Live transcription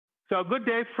So good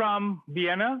day from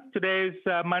Vienna. Today is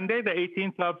Monday, the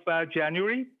 18th of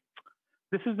January.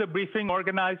 This is a briefing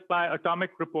organized by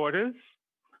Atomic Reporters,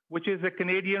 which is a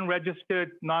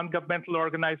Canadian-registered non-governmental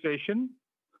organization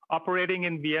operating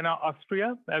in Vienna,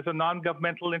 Austria, as a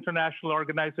non-governmental international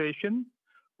organization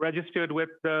registered with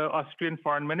the Austrian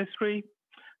Foreign Ministry.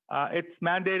 Its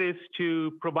mandate is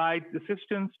to provide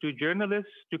assistance to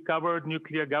journalists to cover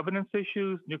nuclear governance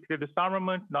issues, nuclear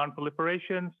disarmament,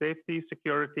 non-proliferation, safety,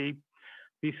 security,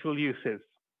 peaceful uses.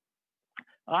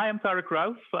 I am Tariq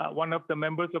Rauf, one of the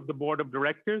members of the board of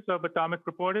directors of Atomic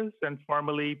Reporters and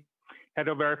formerly head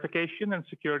of verification and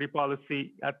security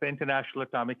policy at the International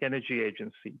Atomic Energy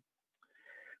Agency.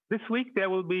 This week, there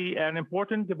will be an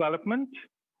important development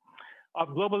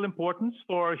of global importance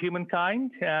for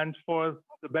humankind and for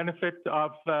the benefit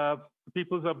of the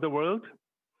peoples of the world.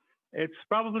 It's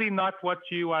probably not what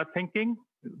you are thinking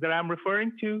that I'm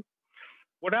referring to.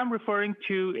 What I'm referring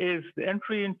to is the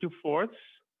entry into force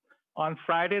on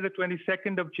Friday, the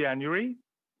 22nd of January,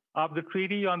 of the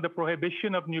Treaty on the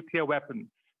Prohibition of Nuclear Weapons.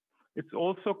 It's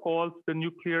also called the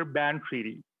Nuclear Ban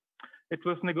Treaty. It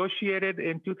was negotiated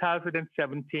in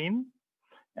 2017,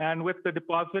 and with the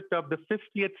deposit of the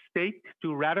 50th state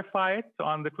to ratify it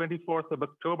on the 24th of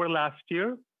October last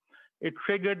year, it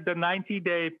triggered the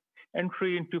 90-day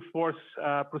entry into force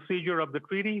procedure of the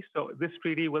treaty. So this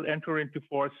treaty will enter into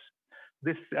force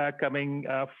this coming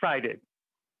Friday.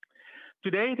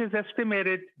 Today, it is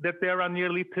estimated that there are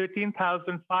nearly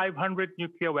 13,500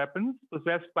 nuclear weapons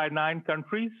possessed by 9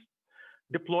 countries,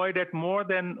 deployed at more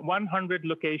than 100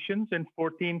 locations in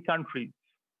 14 countries.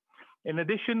 In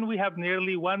addition, we have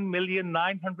nearly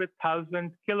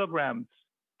 1,900,000 kilograms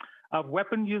of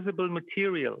weapon-usable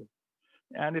material,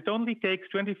 and it only takes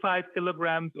 25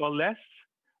 kilograms or less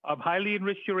of highly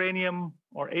enriched uranium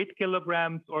or 8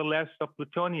 kilograms or less of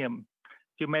plutonium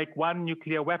to make one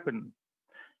nuclear weapon.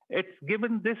 It's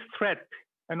given this threat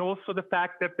and also the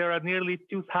fact that there are nearly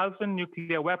 2,000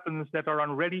 nuclear weapons that are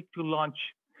on ready-to-launch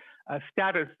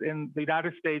status in the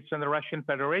United States and the Russian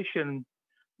Federation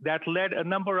that led a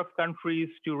number of countries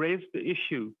to raise the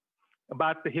issue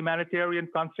about the humanitarian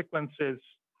consequences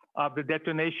of the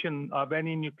detonation of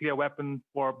any nuclear weapon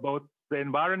for both the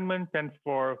environment and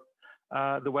for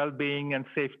the well-being and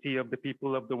safety of the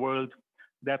people of the world,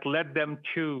 that led them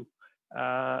to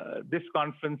this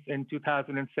conference in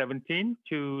 2017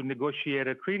 to negotiate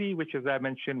a treaty, which, as I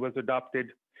mentioned, was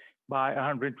adopted by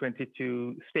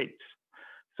 122 states.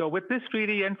 So with this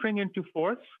treaty entering into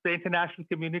force, the international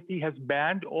community has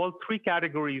banned all 3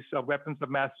 categories of weapons of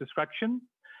mass destruction.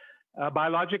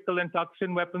 Biological and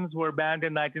toxin weapons were banned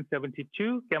in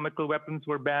 1972. Chemical weapons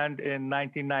were banned in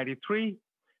 1993.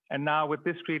 And now with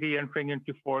this treaty entering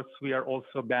into force, we are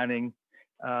also banning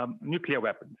nuclear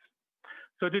weapons.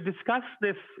 So to discuss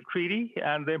this treaty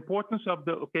and the importance of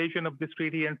the occasion of this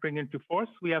treaty entering into force,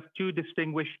 we have 2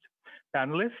 distinguished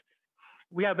panelists.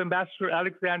 We have Ambassador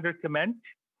Alexander Kmentt.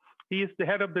 He is the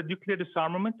head of the Nuclear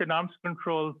Disarmament and Arms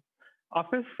Control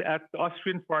Office at the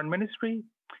Austrian Foreign Ministry.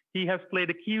 He has played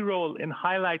a key role in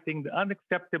highlighting the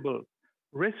unacceptable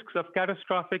risks of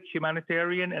catastrophic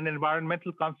humanitarian and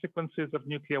environmental consequences of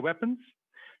nuclear weapons.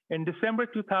 In December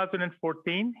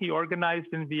 2014, he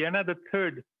organized in Vienna the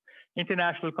 3rd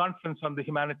International Conference on the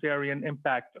Humanitarian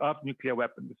Impact of Nuclear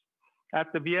Weapons. At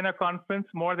the Vienna conference,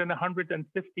 more than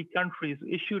 150 countries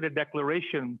issued a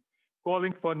declaration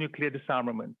calling for nuclear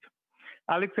disarmament.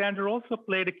 Alexander also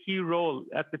played a key role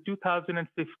at the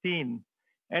 2015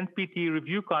 NPT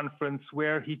Review Conference,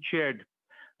 where he chaired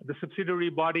the subsidiary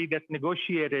body that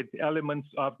negotiated elements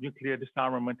of nuclear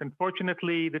disarmament.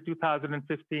 Unfortunately, the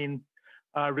 2015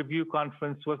 Review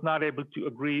Conference was not able to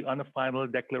agree on a final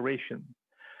declaration.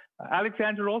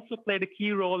 Alexander also played a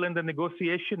key role in the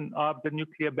negotiation of the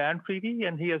Nuclear Ban Treaty,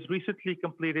 and he has recently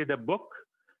completed a book,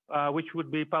 which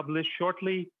would be published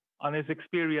shortly, on his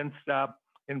experience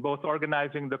in both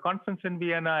organizing the conference in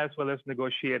Vienna as well as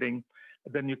negotiating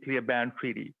the Nuclear Ban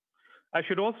Treaty. I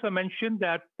should also mention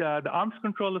that the Arms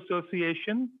Control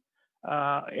Association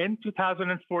in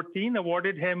 2014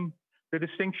 awarded him the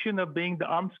distinction of being the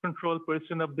Arms Control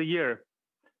Person of the Year.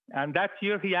 And that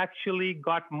year, he actually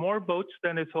got more votes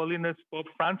than His Holiness Pope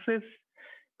Francis,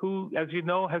 who, as you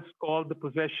know, has called the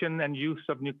possession and use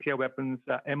of nuclear weapons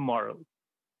immoral.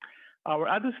 Our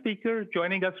other speaker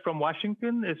joining us from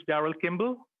Washington is Daryl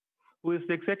Kimball, who is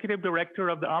the Executive Director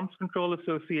of the Arms Control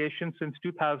Association since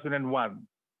 2001.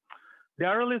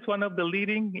 Daryl is one of the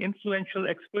leading influential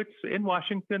experts in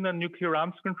Washington on nuclear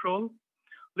arms control,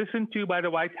 listened to by the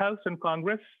White House and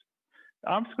Congress. The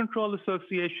Arms Control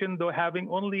Association, though having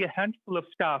only a handful of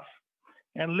staff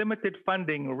and limited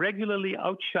funding, regularly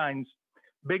outshines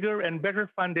bigger and better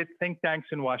funded think tanks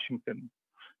in Washington.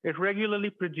 It regularly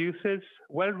produces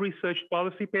well-researched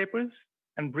policy papers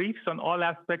and briefs on all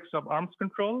aspects of arms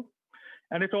control.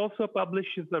 And it also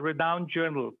publishes a renowned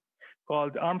journal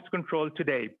called Arms Control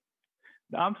Today.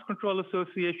 The Arms Control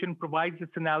Association provides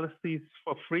its analyses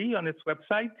for free on its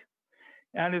website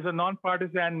and is a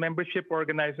nonpartisan membership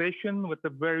organization with a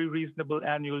very reasonable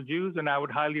annual dues. And I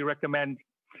would highly recommend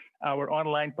our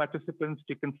online participants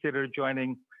to consider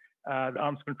joining the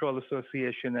Arms Control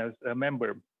Association as a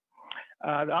member.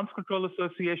 The Arms Control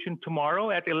Association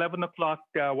tomorrow at 11 o'clock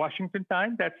Washington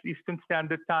time, that's Eastern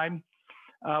Standard Time,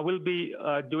 will be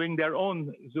doing their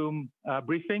own Zoom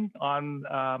briefing on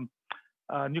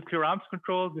nuclear arms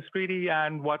control, this treaty,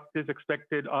 and what is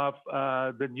expected of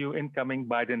the new incoming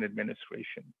Biden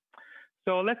administration.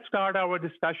 So let's start our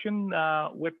discussion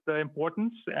with the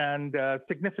importance and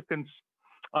significance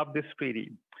of this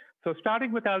treaty. So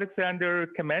starting with Alexander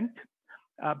Kmentt,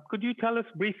 could you tell us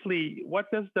briefly, what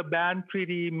does the ban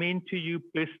treaty mean to you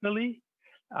personally,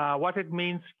 what it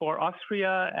means for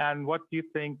Austria, and what do you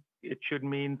think it should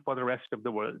mean for the rest of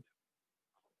the world?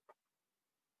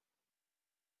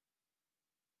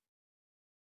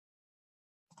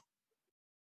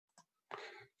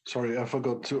 Sorry, I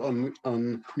forgot to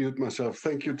unmute myself.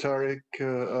 Thank you, Tariq,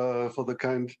 for the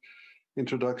kind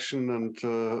introduction, and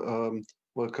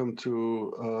welcome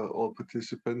to all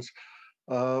participants.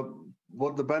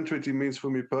 What the ban treaty means for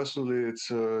me personally,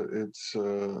 it's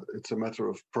a matter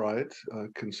of pride. I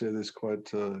can say this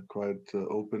quite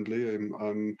openly.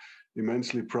 I'm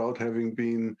immensely proud, having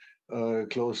been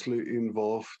closely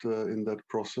involved in that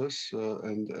process,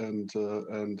 and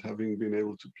having been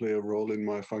able to play a role in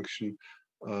my function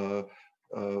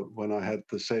when I had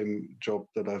the same job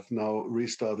that I've now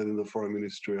restarted in the foreign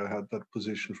ministry. I had that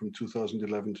position from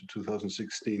 2011 to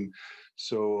 2016,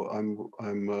 so I'm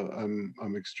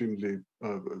extremely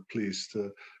pleased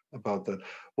about that.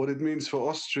 What it means for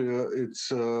Austria,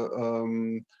 it's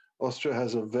Austria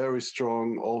has a very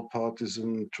strong,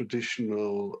 all-partisan,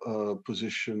 traditional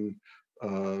position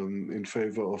in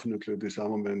favor of nuclear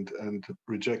disarmament and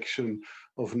rejection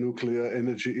of nuclear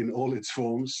energy in all its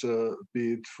forms,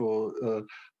 be it for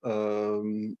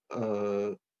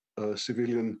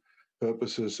civilian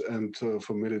purposes and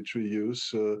for military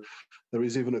use. There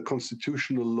is even a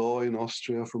constitutional law in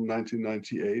Austria from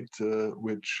 1998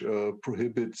 which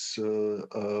prohibits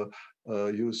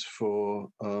use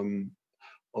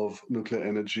of nuclear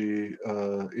energy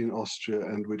in Austria,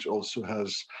 and which also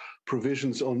has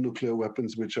provisions on nuclear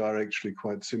weapons which are actually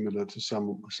quite similar to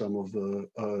some of the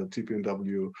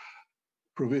TPNW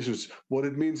provisions. What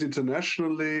it means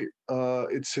internationally,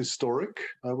 it's historic,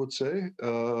 I would say.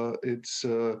 It's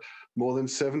more than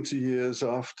 70 years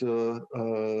after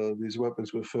these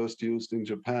weapons were first used in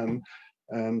Japan,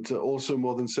 and also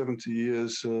more than 70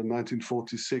 years,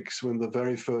 1946, when the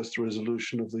very first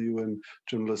resolution of the UN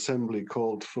General Assembly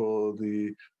called for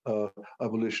the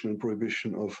abolition and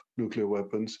prohibition of nuclear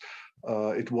weapons.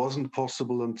 It wasn't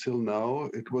possible until now.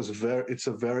 It's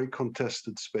a very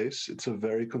contested space. It's a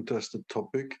very contested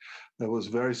topic. There was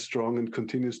very strong and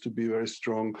continues to be very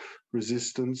strong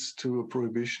resistance to a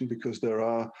prohibition, because there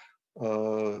are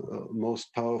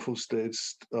most powerful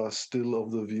states are still of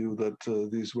the view that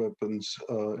these weapons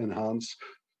enhance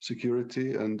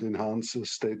security and enhance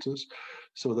status.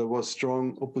 So there was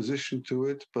strong opposition to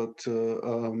it, but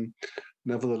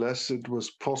nevertheless, it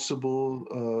was possible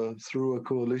through a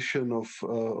coalition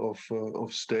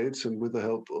of states and with the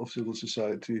help of civil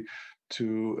society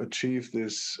to achieve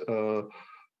this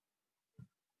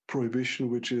prohibition,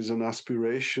 which is an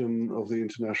aspiration of the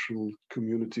international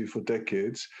community for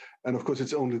decades. And of course,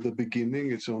 it's only the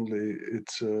beginning. It only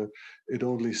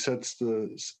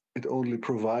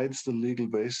provides the legal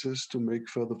basis to make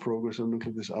further progress on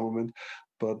nuclear disarmament,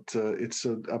 but it's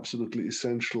an absolutely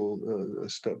essential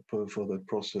step for that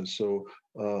process. So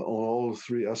on all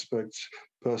three aspects,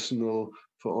 personal,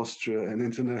 for Austria, and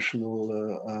international,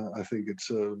 I think it's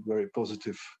a very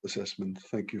positive assessment.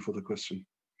 Thank you for the question.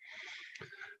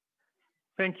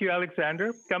 Thank you,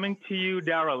 Alexander. Coming to you,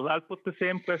 Daryl, I'll put the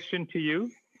same question to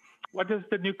you. What does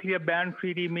the nuclear ban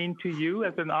treaty mean to you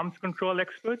as an arms control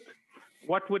expert?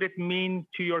 What would it mean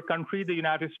to your country, the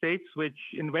United States, which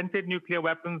invented nuclear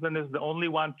weapons and is the only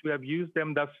one to have used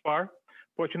them thus far,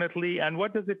 fortunately? And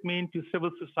what does it mean to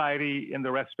civil society in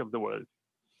the rest of the world?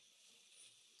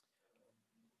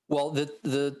 Well,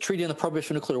 the Treaty on the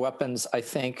Prohibition of Nuclear Weapons, I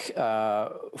think,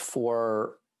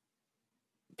 for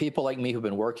people like me who've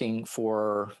been working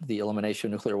for the elimination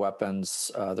of nuclear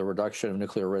weapons, the reduction of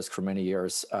nuclear risk for many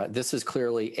years, this is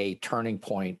clearly a turning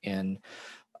point in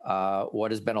what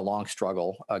has been a long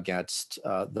struggle against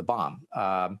the bomb.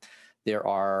 there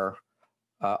are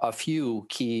a few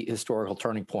key historical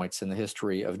turning points in the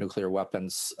history of nuclear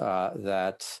weapons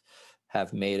that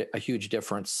have made a huge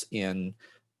difference in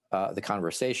the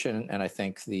conversation, and I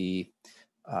think the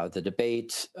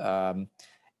debate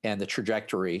and the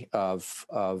trajectory of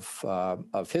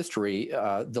history.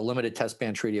 The Limited Test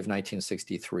Ban Treaty of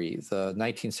 1963, the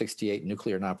 1968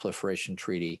 Nuclear Non-Proliferation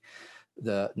Treaty,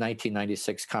 the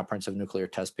 1996 Comprehensive Nuclear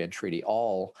Test Ban Treaty,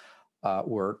 all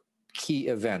were key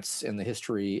events in the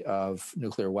history of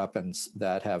nuclear weapons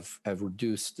that have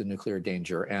reduced the nuclear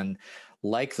danger. And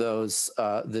like those,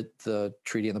 the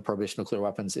Treaty on the Prohibition of Nuclear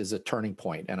Weapons is a turning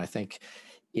point. And I think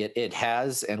it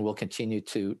has and will continue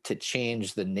to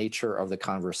change the nature of the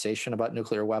conversation about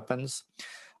nuclear weapons.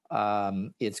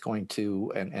 It's going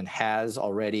to and has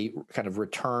already kind of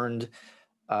returned,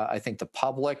 I think, the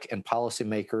public and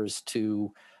policymakers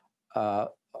to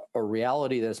a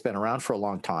reality that's been around for a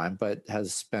long time, but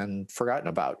has been forgotten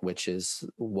about, which is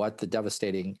what the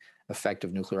devastating effect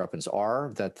of nuclear weapons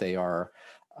are, that they are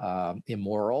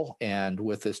immoral. And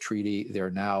with this treaty,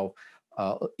 they're now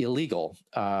illegal.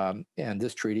 And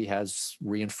this treaty has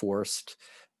reinforced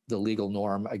the legal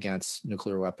norm against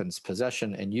nuclear weapons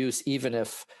possession and use, even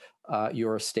if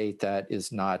you're a state that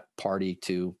is not party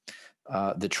to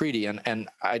the treaty. And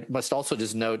I must also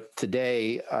just note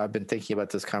today, I've been thinking about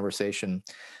this conversation,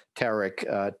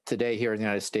 Tariq, today here in the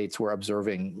United States, we're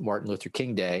observing Martin Luther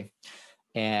King Day.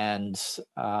 And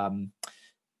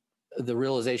the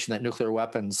realization that nuclear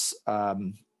weapons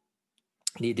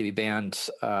need to be banned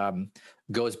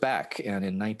goes back. And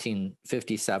in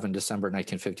 1957, December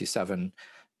 1957,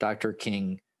 Dr.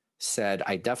 King said,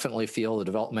 "I definitely feel the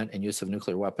development and use of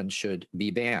nuclear weapons should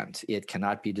be banned. It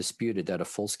cannot be disputed that a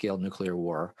full-scale nuclear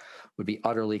war would be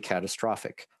utterly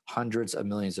catastrophic. Hundreds of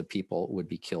millions of people would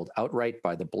be killed outright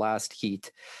by the blast,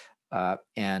 heat,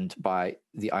 and by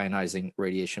the ionizing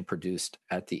radiation produced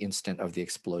at the instant of the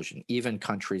explosion. Even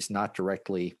countries not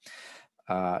directly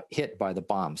hit by the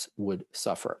bombs would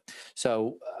suffer."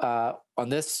 So on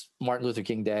this Martin Luther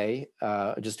King Day,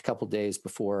 just a couple of days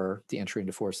before the entry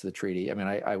into force of the treaty, I mean,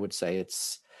 I would say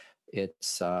it's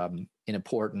an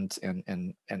important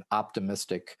and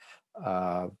optimistic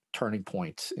turning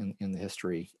point in the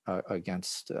history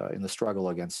in the struggle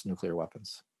against nuclear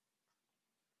weapons.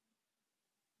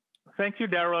 Thank you,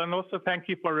 Daryl, and also thank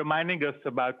you for reminding us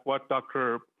about what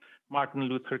Dr. Martin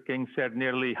Luther King said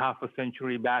nearly half a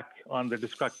century back on the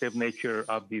destructive nature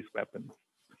of these weapons.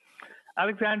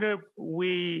 Alexander,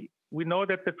 we know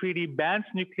that the treaty bans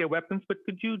nuclear weapons, but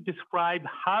could you describe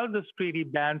how this treaty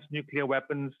bans nuclear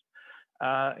weapons?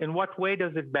 In what way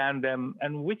does it ban them,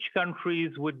 and which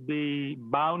countries would be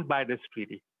bound by this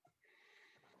treaty?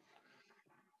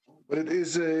 It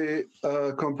is a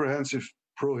comprehensive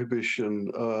prohibition,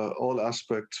 all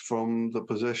aspects from the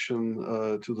possession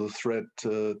to the threat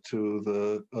to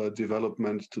the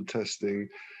development to testing.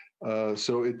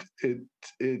 So it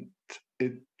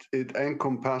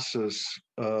encompasses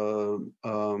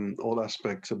all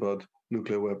aspects about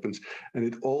nuclear weapons, and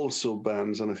it also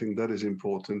bans, and I think that is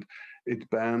important, it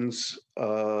bans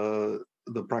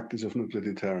the practice of nuclear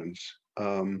deterrence.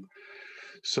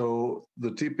 So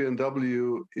the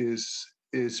TPNW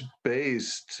is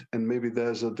based, and maybe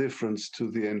there's a difference to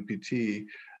the NPT.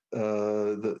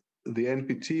 The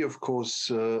NPT, of course,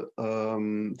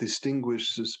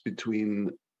 distinguishes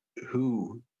between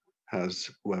who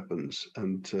has weapons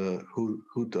and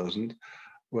who doesn't,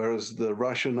 whereas the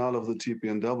rationale of the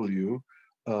TPNW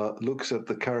looks at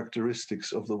the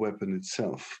characteristics of the weapon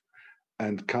itself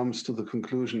and comes to the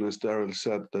conclusion, as Daryl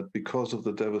said, that because of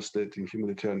the devastating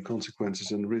humanitarian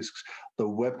consequences and risks, the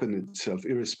weapon itself,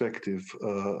 irrespective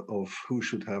of who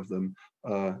should have them,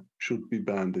 should be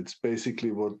banned. It's basically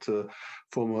what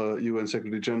former UN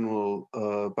Secretary General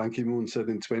Ban Ki-moon said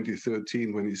in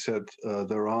 2013 when he said,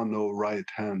 there are no right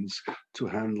hands to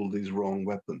handle these wrong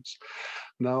weapons.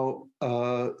 Now,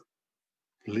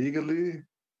 legally,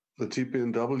 the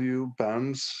TPNW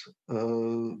bans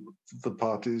the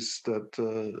parties that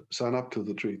sign up to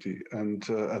the treaty. And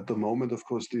at the moment, of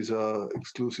course, these are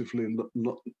exclusively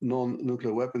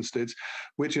non-nuclear weapon states,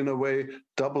 which in a way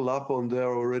double up on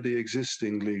their already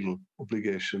existing legal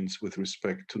obligations with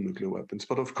respect to nuclear weapons.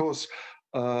 But of course,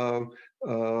 the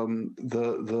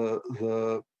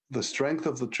strength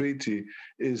of the treaty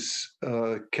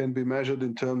can be measured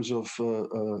in terms of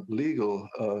legal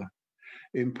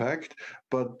impact,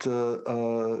 but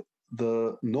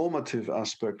the normative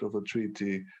aspect of a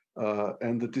treaty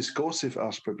and the discursive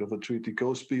aspect of a treaty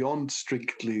goes beyond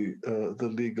strictly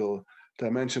the legal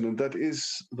dimension, and that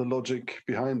is the logic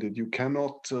behind it. You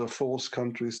cannot force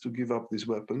countries to give up these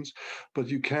weapons, but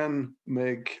you can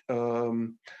make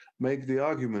make the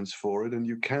arguments for it, and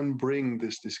you can bring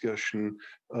this discussion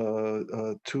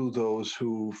to those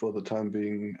who, for the time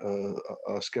being,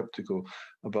 are skeptical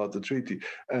about the treaty.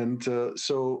 And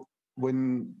so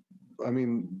when, I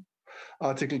mean,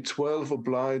 Article 12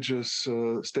 obliges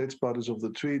states parties of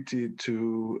the treaty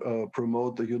to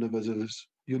promote the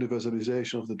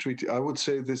universalization of the treaty. I would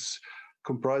say this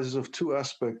comprises of two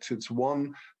aspects. It's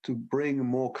one, to bring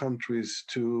more countries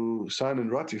to sign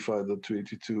and ratify the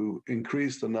treaty, to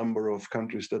increase the number of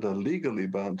countries that are legally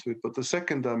bound to it. But the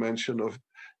second dimension of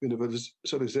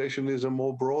universalization is a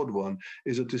more broad one,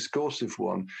 is a discursive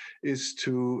one, is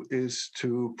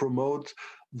to promote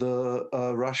the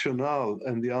rationale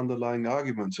and the underlying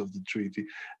arguments of the treaty,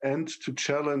 and to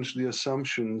challenge the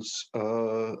assumptions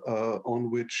on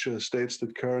which states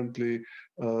that currently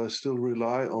still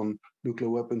rely on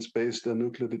nuclear weapons-based and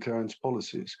nuclear deterrence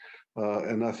policies.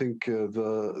 And I think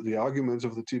the arguments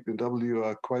of the TPNW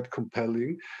are quite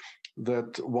compelling,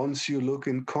 that once you look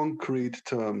in concrete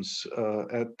terms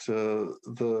at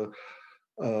the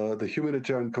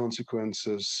humanitarian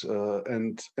consequences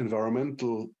and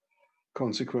environmental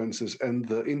consequences and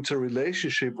the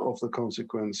interrelationship of the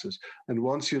consequences, and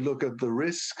once you look at the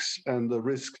risks and the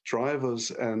risk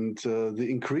drivers and the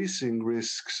increasing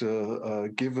risks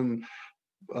given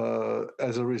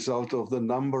as a result of the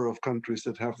number of countries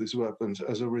that have these weapons,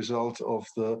 as a result of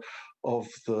the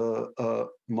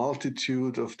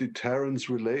multitude of deterrence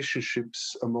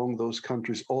relationships among those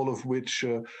countries, all of which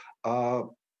are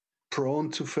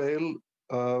prone to fail,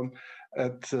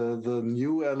 at the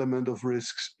new element of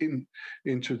risks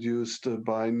introduced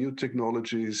by new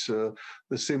technologies,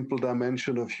 the simple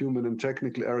dimension of human and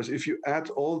technical errors. If you add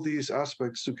all these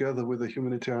aspects together with the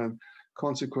humanitarian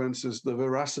consequences, the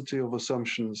veracity of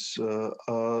assumptions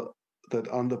that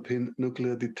underpin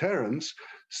nuclear deterrence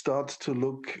start to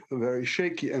look very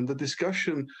shaky. And the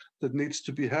discussion that needs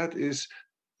to be had is,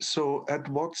 so at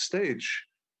what stage?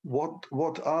 What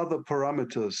are the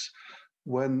parameters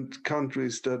when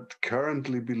countries that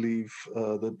currently believe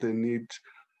that they need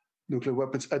nuclear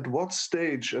weapons, at what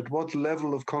stage, at what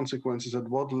level of consequences, at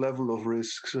what level of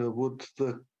risks would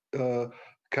the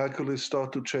calculus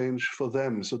start to change for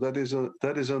them? So that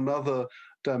is another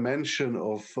dimension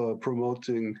of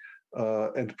promoting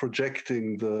and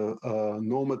projecting the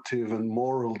normative and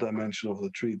moral dimension of the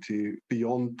treaty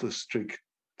beyond the strict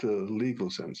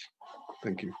legal sense.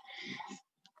 Thank you.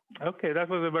 Okay, that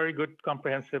was a very good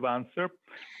comprehensive answer.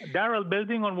 Daryl,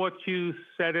 building on what you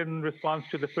said in response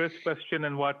to the first question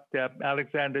and what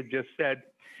Alexander just said,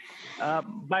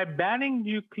 by banning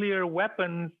nuclear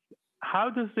weapons, how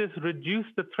does this reduce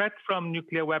the threat from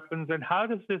nuclear weapons, and how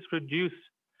does this reduce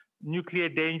nuclear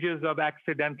dangers of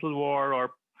accidental war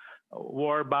or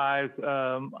war by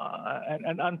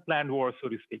an unplanned war, so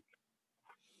to speak?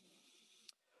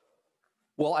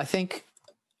 Well, I think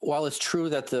while it's true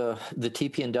that the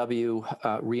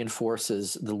TPNW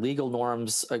reinforces the legal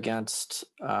norms against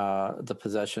the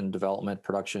possession, development,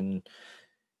 production,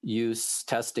 use,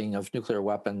 testing of nuclear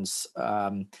weapons,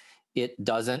 it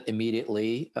doesn't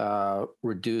immediately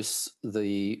reduce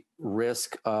the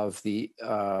risk of the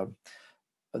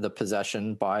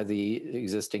possession by the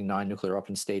existing non-nuclear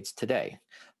weapon states today.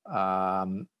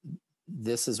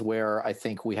 This is where I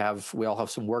think we all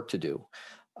have some work to do.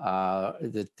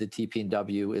 The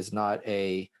TPNW is not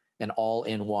an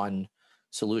all-in-one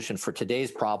solution for today's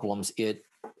problems. It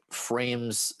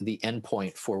frames the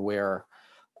endpoint for where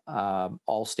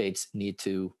all states need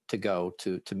to go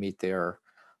to meet their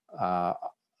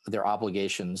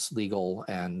obligations, legal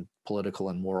and political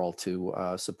and moral, to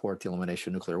support the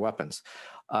elimination of nuclear weapons.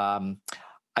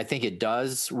 I think it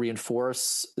does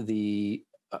reinforce the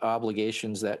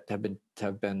obligations that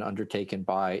have been undertaken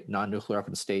by non-nuclear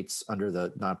weapon states under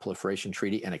the Non-Proliferation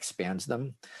Treaty and expands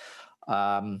them.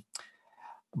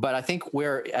 But I think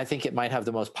where it might have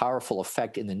the most powerful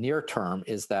effect in the near term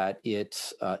is that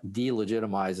it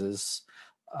delegitimizes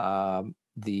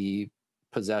the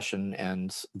possession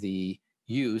and the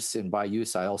use, and by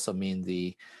use I also mean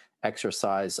the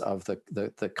exercise of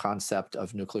the concept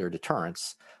of nuclear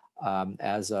deterrence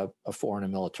as a foreign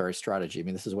and military strategy. I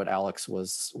mean, this is what Alex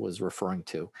was referring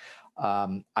to.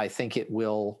 I think it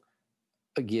will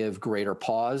give greater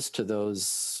pause to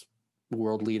those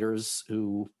world leaders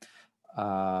who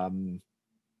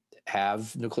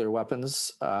have nuclear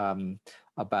weapons,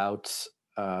 about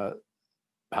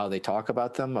how they talk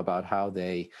about them, about how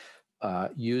they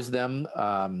use them.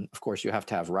 Of course, you have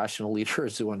to have rational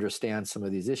leaders who understand some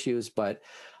of these issues, but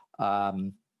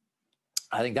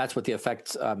I think that's what the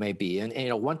effect may be.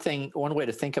 And one way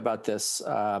to think about this,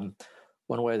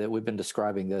 one way that we've been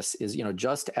describing this is,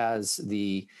 just as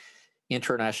the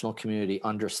international community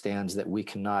understands that we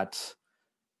cannot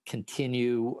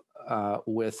continue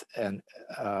with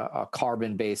a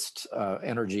carbon-based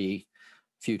energy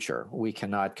future. We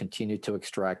cannot continue to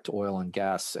extract oil and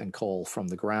gas and coal from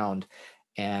the ground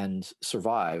and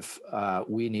survive.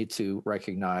 We need to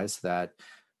recognize that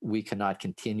we cannot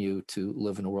continue to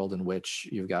live in a world in which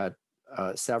you've got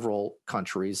several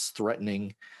countries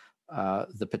threatening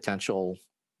the potential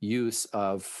use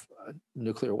of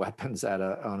nuclear weapons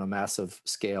on a massive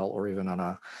scale or even on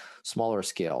a smaller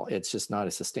scale. It's just not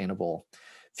a sustainable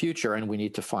future, and we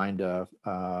need to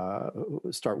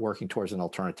start working towards an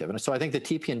alternative. And so I think the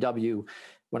TPNW,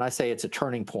 when I say it's a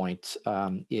turning point,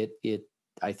 it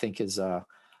I think is a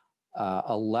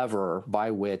lever by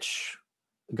which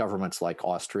governments like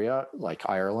Austria, like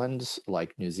Ireland,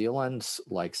 like New Zealand,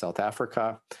 like South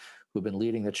Africa, who've been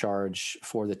leading the charge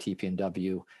for the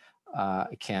TPNW,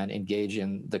 can engage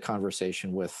in the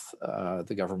conversation with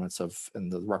the governments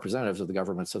and the representatives of the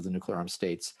governments of the nuclear armed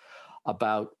states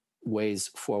about ways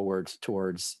forward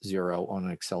towards zero on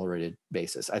an accelerated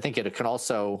basis. I think it can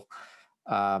also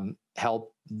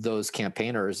help those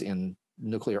campaigners in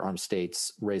nuclear armed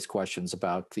states raise questions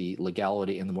about the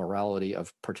legality and the morality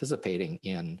of participating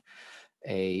in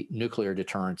a nuclear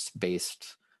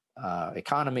deterrence-based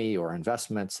economy or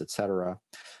investments, et cetera.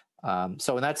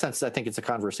 So in that sense, I think it's a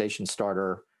conversation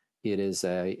starter. It is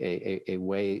a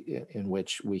way in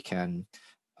which we can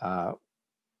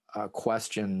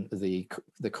question the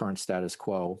current status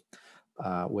quo,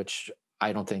 which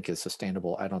I don't think is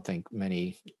sustainable. I don't think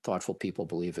many thoughtful people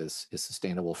believe is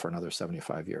sustainable for another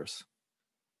 75 years.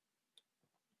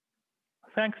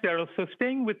 Thanks, Daryl. So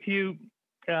staying with you,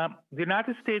 the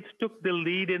United States took the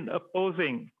lead in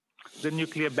opposing the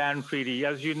nuclear ban treaty.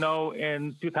 As you know,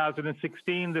 in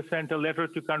 2016, they sent a letter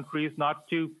to countries not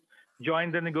to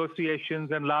join the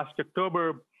negotiations. And last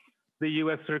October, the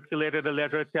U.S. circulated a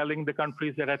letter telling the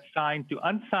countries that had signed to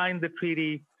unsign the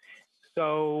treaty.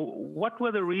 So what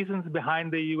were the reasons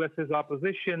behind the U.S.'s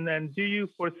opposition? And do you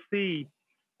foresee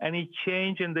any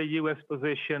change in the U.S.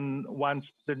 position once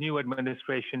the new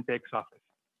administration takes office?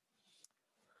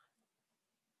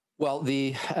 Well,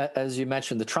 as you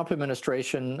mentioned, the Trump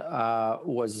administration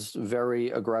was very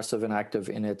aggressive and active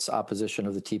in its opposition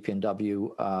of the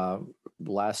TPNW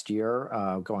last year,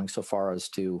 going so far as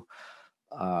to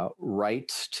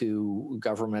write to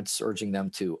governments urging them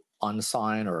to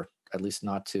unsign or at least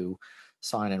not to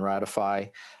sign and ratify.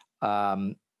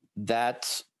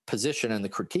 That position and the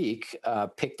critique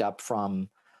picked up from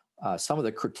some of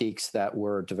the critiques that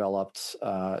were developed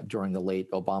during the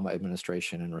late Obama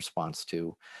administration in response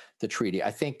to the treaty. I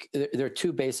think there are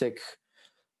two basic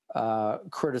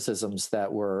criticisms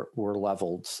that were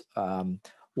leveled.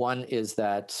 One is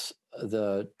that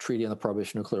the Treaty on the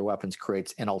Prohibition of Nuclear Weapons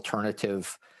creates an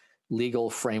alternative legal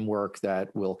framework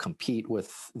that will compete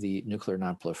with the Nuclear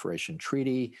Non-Proliferation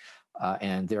Treaty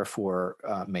and therefore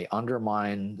may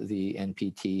undermine the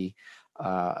NPT.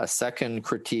 A second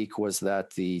critique was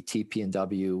that the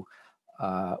TPNW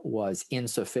was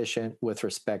insufficient with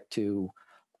respect to,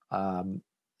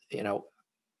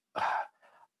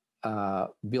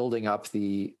 building up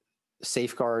the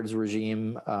safeguards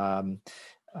regime,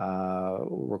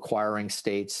 requiring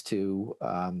states to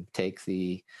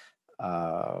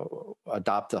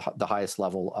adopt the highest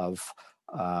level of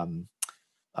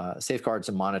safeguards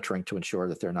and monitoring to ensure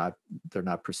that they're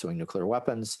not pursuing nuclear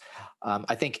weapons.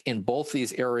 I think in both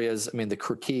these areas, I mean, the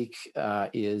critique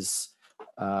is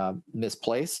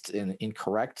misplaced and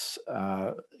incorrect.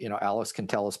 Alice can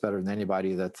tell us better than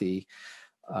anybody that the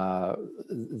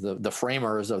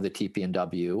framers of the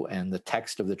TPNW and the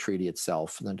text of the treaty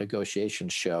itself, the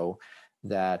negotiations show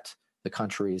that the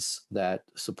countries that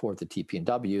support the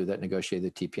TPNW, that negotiate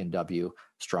the TPNW,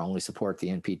 strongly support the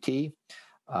NPT.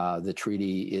 The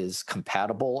treaty is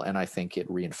compatible, and I think it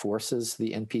reinforces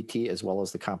the NPT as well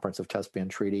as the Comprehensive Test Ban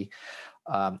Treaty.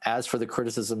 As for the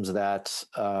criticisms that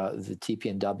the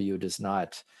TPNW does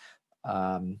not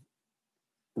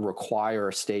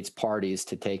require states parties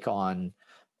to take on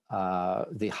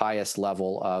the highest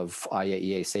level of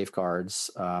IAEA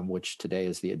safeguards, which today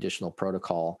is the additional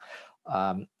protocol,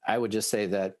 I would just say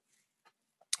that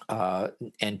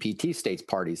NPT states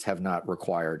parties have not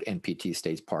required NPT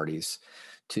states parties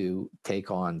to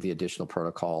take on the additional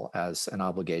protocol as an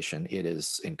obligation. It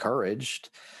is encouraged,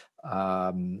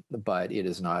 but it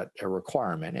is not a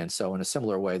requirement. And so in a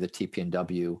similar way, the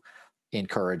TPNW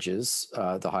encourages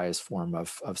the highest form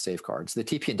of safeguards. The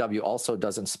TPNW also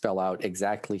doesn't spell out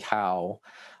exactly how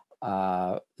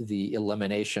the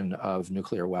elimination of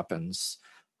nuclear weapons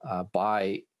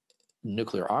by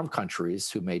nuclear armed countries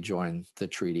who may join the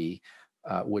treaty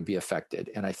would be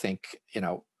affected. And I think,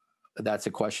 that's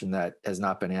a question that has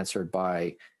not been answered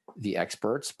by the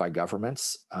experts, by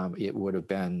governments. It would have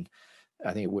been,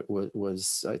 I think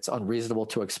it's unreasonable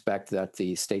to expect that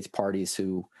the states parties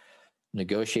who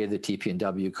negotiated the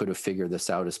TPNW could have figured this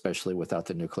out, especially without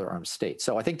the nuclear armed state.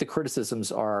 So I think the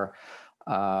criticisms are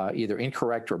either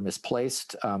incorrect or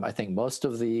misplaced. I think most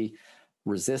of the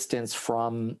resistance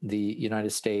from the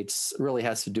United States really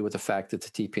has to do with the fact that the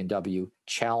TPNW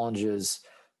challenges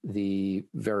the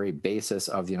very basis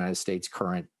of the United States'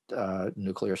 current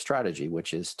nuclear strategy,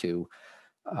 which is to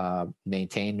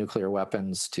maintain nuclear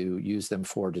weapons, to use them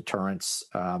for deterrence,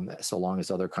 so long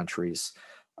as other countries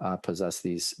possess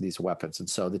these weapons. And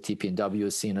so the TPNW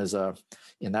is seen as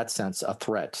in that sense, a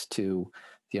threat to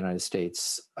the United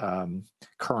States'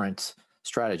 current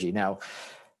strategy. Now,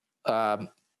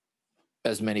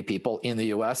 as many people in the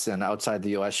U.S. and outside the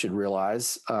U.S. should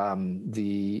realize,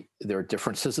 there are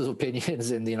differences of opinions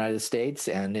in the United States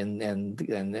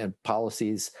and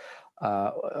policies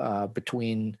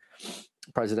between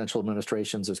presidential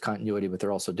administrations. There's continuity, but there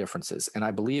are also differences. And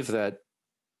I believe that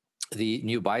the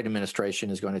new Biden administration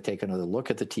is going to take another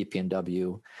look at the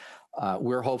TPNW.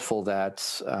 We're hopeful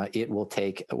that it will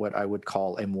take what I would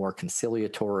call a more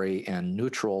conciliatory and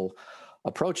neutral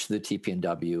approach to the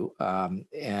TPNW.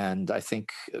 And I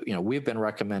think, we've been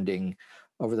recommending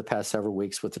over the past several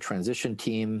weeks with the transition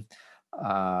team,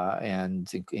 and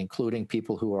including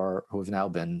people who have now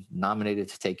been nominated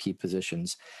to take key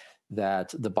positions,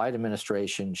 that the Biden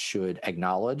administration should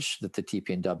acknowledge that the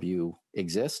TPNW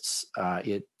exists.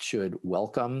 It should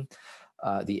welcome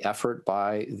the effort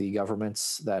by the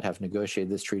governments that have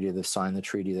negotiated this treaty, that have signed the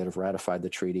treaty, that have ratified the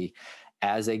treaty,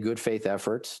 as a good faith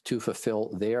effort to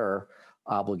fulfill their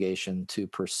obligation to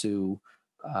pursue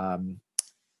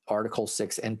Article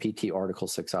 6, NPT Article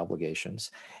 6 obligations,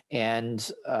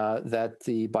 and that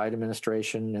the Biden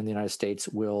administration and the United States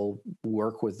will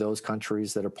work with those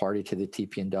countries that are party to the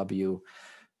TPNW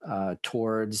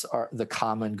towards the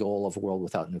common goal of a world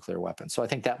without nuclear weapons. So I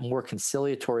think that more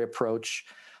conciliatory approach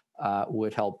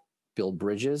would help build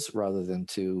bridges rather than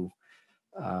to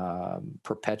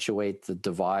perpetuate the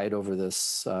divide over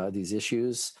these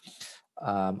issues.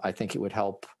 I think it would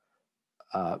help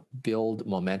build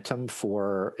momentum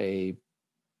for a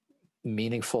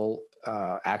meaningful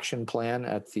action plan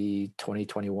at the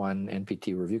 2021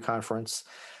 NPT review conference,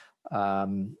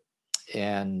 and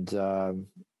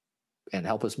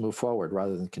help us move forward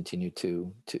rather than continue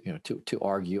to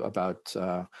argue about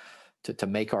to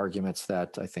make arguments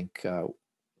that I think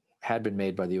had been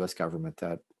made by the U.S. government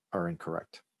that are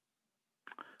incorrect.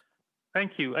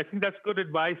 Thank you. I think that's good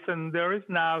advice, and there is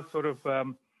now sort of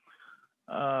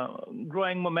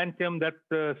growing momentum that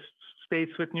the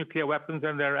states with nuclear weapons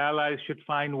and their allies should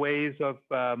find ways of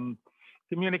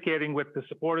communicating with the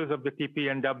supporters of the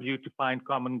TPNW to find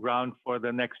common ground for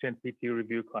the next NPT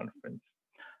review conference.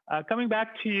 Coming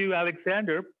back to you,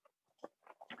 Alexander,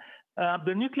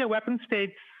 the nuclear weapon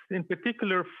states, in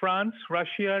particular France,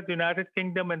 Russia, the United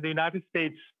Kingdom, and the United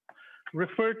States,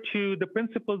 refer to the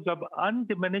principles of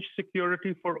undiminished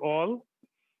security for all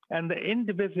and the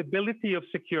indivisibility of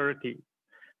security.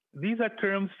 These are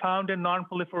terms found in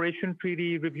Non-Proliferation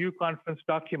Treaty Review Conference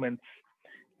documents,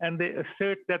 and they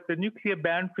assert that the nuclear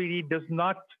ban treaty does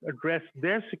not address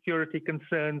their security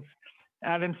concerns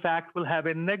and, in fact, will have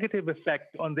a negative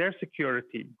effect on their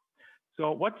security.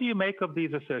 So what do you make of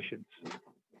these assertions?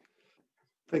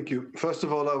 Thank you. First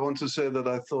of all, I want to say that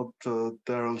I thought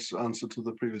Daryl's answer to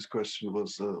the previous question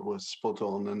was spot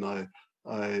on, and I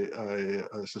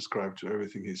subscribe to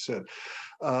everything he said.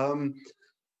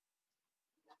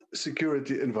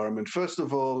 Security environment. First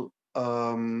of all,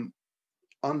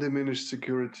 undiminished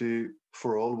security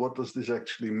for all. What does this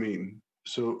actually mean?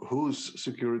 So, whose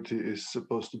security is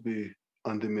supposed to be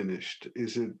undiminished?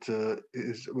 Is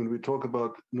when we talk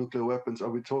about nuclear weapons, are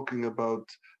we talking about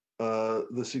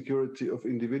the security of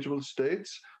individual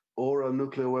states, or are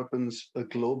nuclear weapons a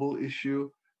global issue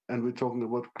and we're talking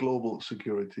about global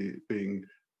security being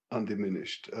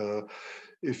undiminished?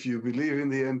 If you believe in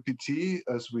the NPT,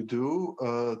 as we do,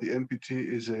 the NPT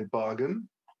is a bargain,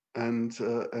 and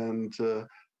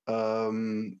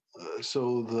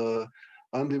so the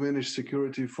undiminished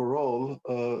security for all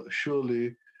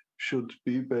surely should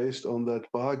be based on that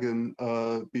bargain,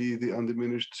 be the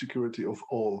undiminished security of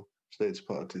all states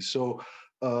parties. So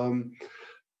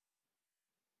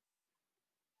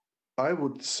I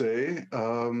would say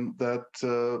that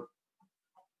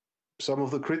some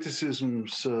of the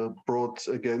criticisms brought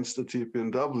against the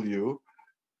TPNW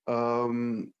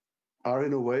are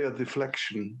in a way a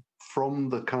deflection from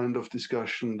the kind of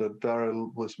discussion that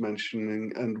Daryl was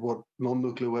mentioning and what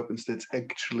non-nuclear weapon states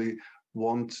actually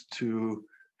want to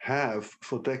have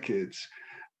for decades.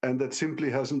 And that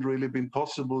simply hasn't really been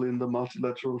possible in the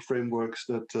multilateral frameworks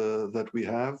that we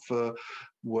have,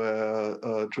 where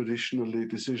traditionally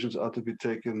decisions are to be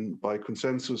taken by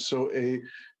consensus. So a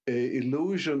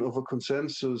illusion of a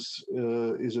consensus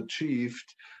is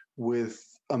achieved with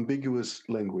ambiguous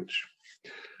language.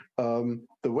 The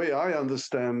way I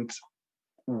understand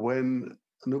when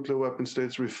nuclear weapon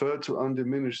states refer to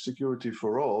undiminished security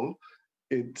for all,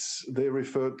 they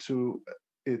refer to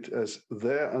it as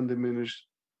their undiminished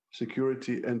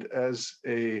security and as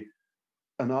an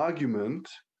argument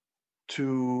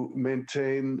to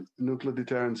maintain nuclear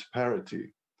deterrence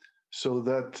parity, so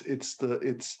that it's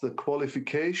the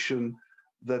qualification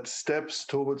that steps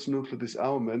towards nuclear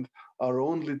disarmament are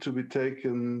only to be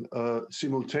taken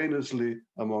simultaneously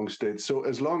among states. So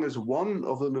as long as one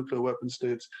of the nuclear weapon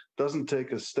states doesn't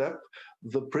take a step,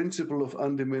 the principle of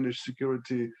undiminished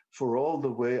security for all,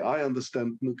 the way I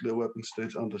understand nuclear weapon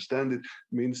states understand it,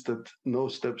 means that no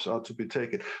steps are to be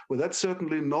taken. Well, that's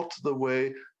certainly not the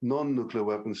way non-nuclear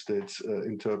weapon states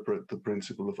interpret the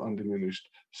principle of undiminished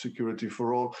security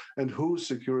for all. And whose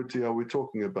security are we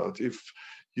talking about? If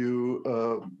you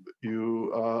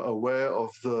are aware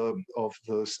of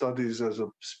the studies as a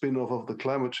spin-off of the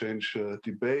climate change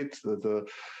debate, the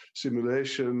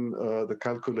simulation, the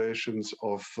calculations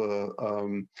of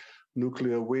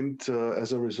nuclear wind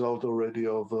as a result already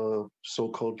of a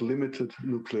so-called limited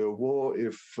nuclear war,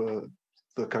 if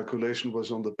the calculation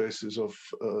was on the basis of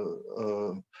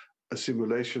a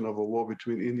simulation of a war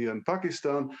between India and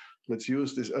Pakistan. Let's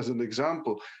use this as an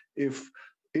example. If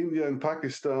India and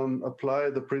Pakistan apply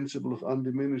the principle of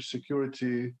undiminished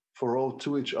security for all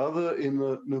to each other in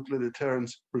a nuclear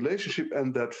deterrence relationship,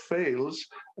 and that fails,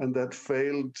 and that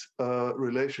failed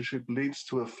relationship leads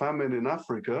to a famine in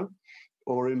Africa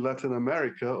or in Latin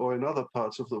America or in other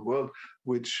parts of the world,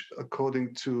 which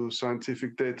according to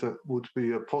scientific data would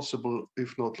be a possible,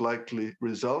 if not likely,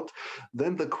 result,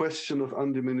 then the question of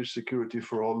undiminished security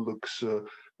for all looks,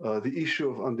 the issue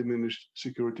of undiminished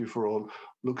security for all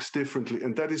looks differently.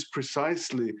 And that is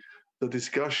precisely the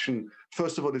discussion.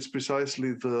 First of all, it's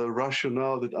precisely the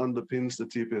rationale that underpins the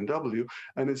TPNW,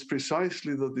 and it's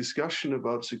precisely the discussion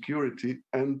about security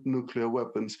and nuclear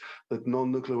weapons that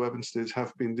non-nuclear weapon states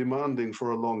have been demanding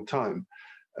for a long time.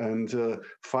 And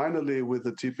finally, with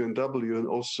the TPNW and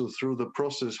also through the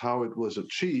process, how it was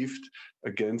achieved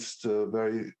against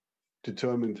very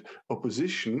determined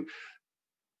opposition,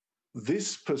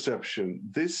 this perception,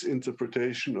 this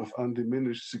interpretation of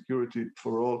undiminished security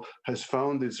for all has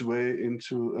found its way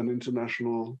into an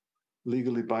international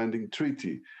legally binding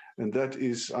treaty. And that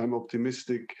is, I'm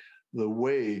optimistic, the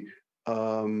way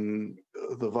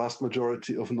the vast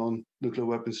majority of non-nuclear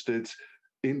weapon states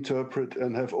interpret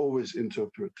and have always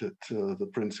interpreted the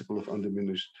principle of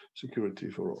undiminished security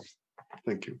for all.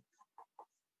 Thank you.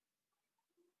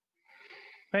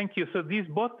 Thank you. So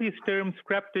both these terms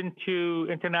crept into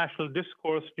international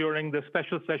discourse during the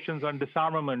special sessions on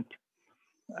disarmament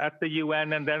at the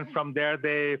UN, and then from there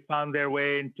they found their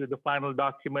way into the final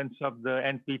documents of the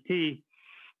NPT.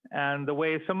 And the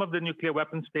way some of the nuclear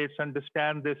weapon states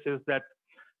understand this is that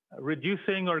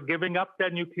reducing or giving up their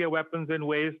nuclear weapons in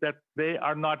ways that they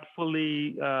are not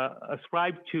fully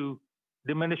ascribed to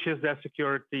diminishes their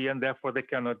security, and therefore they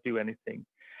cannot do anything.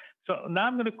 So now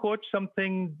I'm going to quote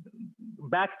something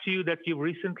back to you that you've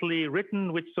recently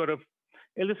written, which sort of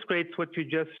illustrates what you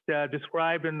just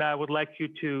described, and I would like you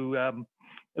to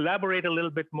elaborate a little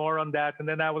bit more on that. And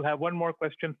then I will have one more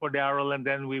question for Daryl, and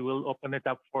then we will open it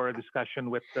up for a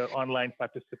discussion with the online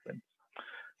participants.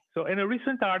 So in a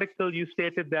recent article, you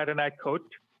stated that, and I quote,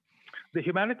 "The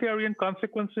humanitarian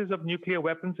consequences of nuclear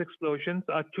weapons explosions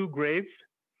are too grave,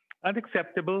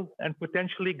 unacceptable, and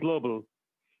potentially global.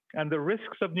 And the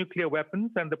risks of nuclear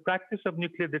weapons and the practice of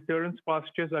nuclear deterrence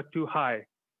postures are too high."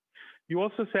 You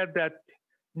also said that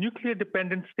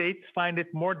nuclear-dependent states find it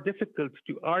more difficult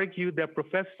to argue their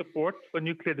professed support for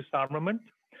nuclear disarmament,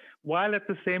 while at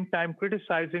the same time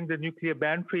criticizing the nuclear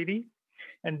ban treaty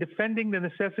and defending the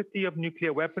necessity of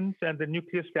nuclear weapons and the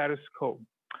nuclear status quo.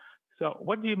 So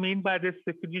what do you mean by this?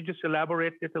 Could you just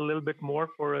elaborate it a little bit more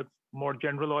for a more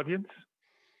general audience?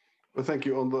 Well, thank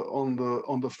you.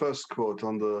 On the first quote,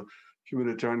 on the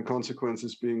humanitarian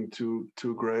consequences being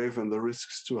too grave and the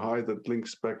risks too high, that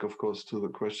links back, of course, to the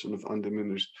question of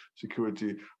undiminished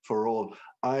security for all.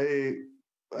 I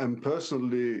am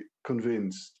personally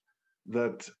convinced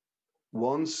that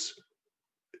once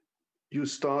you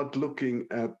start looking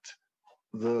at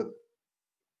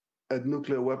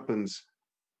nuclear weapons,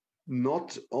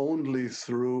 not only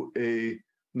through a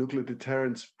nuclear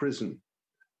deterrence prism,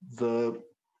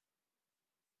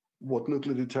 what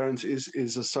nuclear deterrence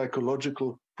is a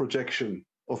psychological projection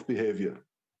of behavior.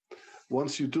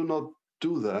 Once you do not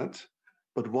do that,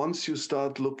 but once you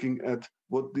start looking at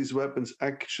what these weapons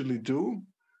actually do,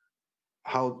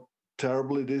 how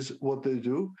terrible it is what they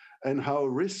do, and how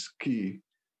risky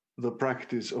the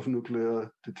practice of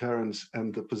nuclear deterrence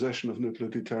and the possession of nuclear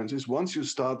deterrence is, once you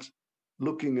start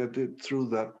looking at it through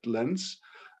that lens,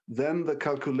 then the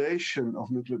calculation of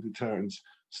nuclear deterrence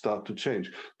start to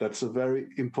change. That's a very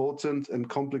important and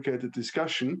complicated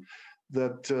discussion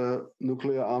that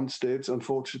nuclear armed states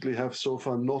unfortunately have so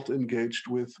far not engaged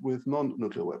with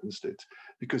non-nuclear weapon states,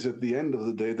 because at the end of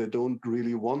the day, they don't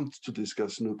really want to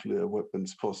discuss nuclear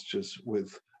weapons postures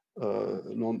with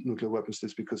non-nuclear weapon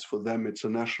states, because for them it's a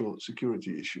national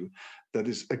security issue. That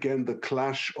is, again, the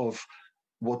clash of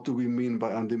what do we mean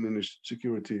by undiminished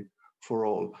security for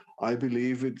all. I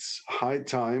believe it's high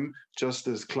time, just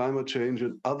as climate change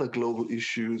and other global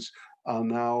issues are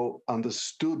now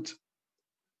understood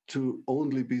to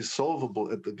only be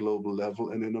solvable at the global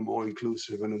level and in a more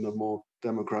inclusive and in a more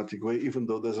democratic way, even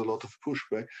though there's a lot of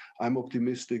pushback. I'm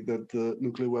optimistic that the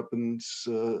nuclear weapons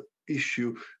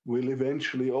issue will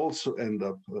eventually also end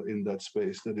up in that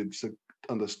space, that it's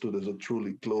understood as a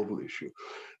truly global issue.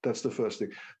 That's the first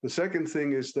thing. The second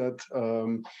thing is that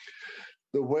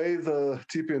the way the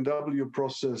TPNW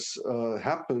process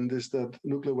happened is that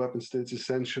nuclear weapon states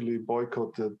essentially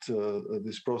boycotted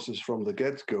this process from the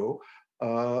get-go,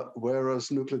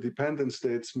 whereas nuclear-dependent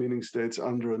states, meaning states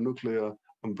under a nuclear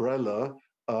umbrella,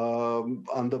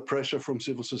 under pressure from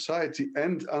civil society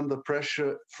and under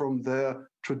pressure from their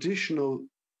traditional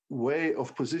way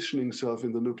of positioning itself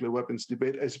in the nuclear weapons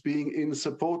debate as being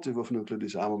insupportive of nuclear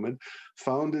disarmament,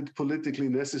 found it politically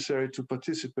necessary to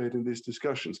participate in these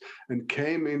discussions and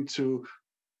came into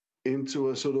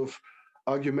a sort of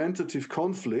argumentative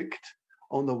conflict.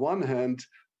 On the one hand,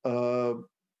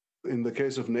 in the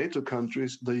case of NATO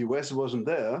countries, the US wasn't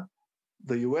there.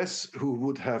 The US, who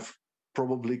would have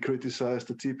probably criticized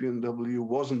the TPNW,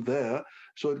 wasn't there.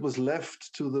 So it was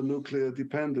left to the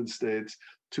nuclear-dependent states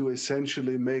to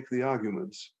essentially make the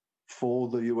arguments for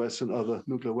the US and other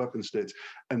nuclear weapon states.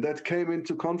 And that came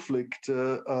into conflict.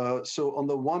 So on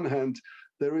the one hand,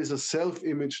 there is a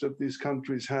self-image that these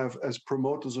countries have as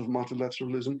promoters of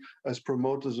multilateralism, as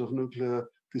promoters of nuclear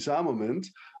disarmament,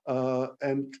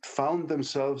 and found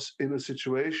themselves in a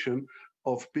situation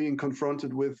of being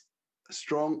confronted with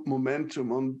strong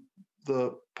momentum on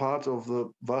the part of the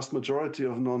vast majority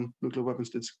of non-nuclear weapon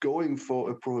states going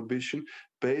for a prohibition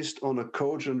based on a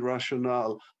cogent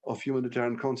rationale of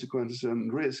humanitarian consequences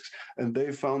and risks. And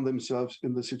they found themselves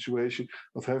in the situation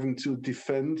of having to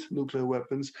defend nuclear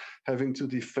weapons, having to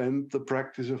defend the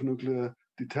practice of nuclear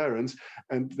deterrence,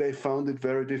 and they found it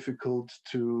very difficult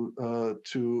to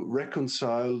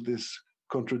reconcile this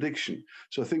contradiction.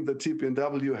 So I think that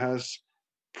TPNW has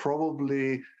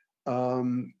probably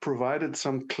provided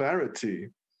some clarity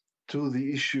to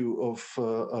the issue of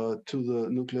to the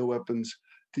nuclear weapons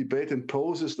debate, and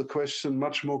poses the question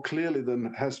much more clearly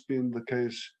than has been the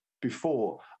case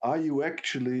before. Are you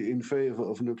actually in favor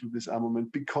of nuclear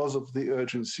disarmament because of the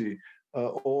urgency,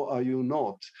 or are you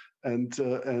not? And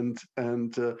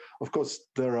of course,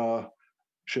 there are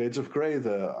shades of gray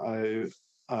there.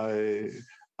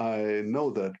 I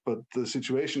know that, but the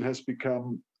situation has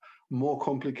become more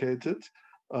complicated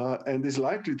and is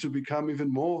likely to become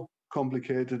even more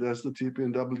complicated as the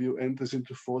TPNW enters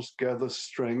into force, gathers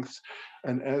strength,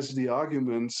 and as the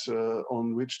arguments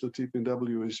on which the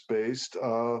TPNW is based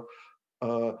are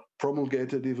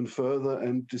promulgated even further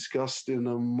and discussed in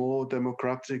a more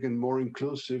democratic and more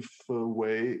inclusive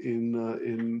way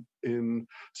in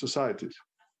societies.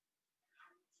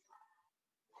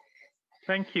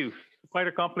 Thank you. Quite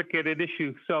a complicated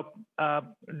issue. So,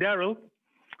 Daryl,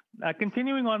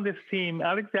 continuing on this theme,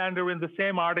 Alexander in the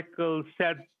same article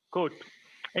said, quote,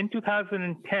 in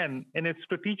 2010, in its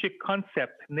strategic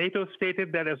concept, NATO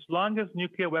stated that as long as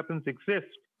nuclear weapons exist,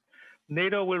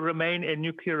 NATO will remain a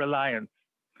nuclear alliance.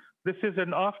 This is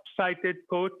an oft-cited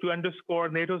quote to underscore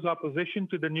NATO's opposition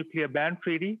to the nuclear ban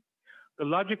treaty. The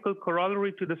logical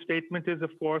corollary to the statement is,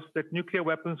 of course, that nuclear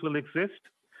weapons will exist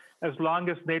as long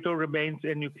as NATO remains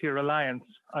a nuclear alliance,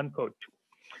 unquote.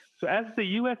 So as the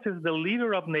US is the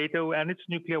leader of NATO and its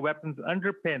nuclear weapons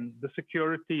underpin the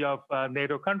security of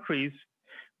NATO countries,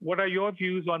 what are your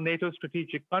views on NATO's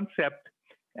strategic concept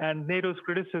and NATO's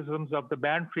criticisms of the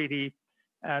ban treaty?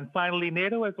 And finally,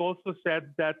 NATO has also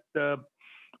said that the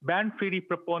ban treaty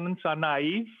proponents are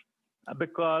naive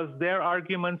because their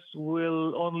arguments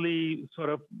will only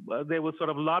they will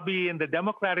lobby in the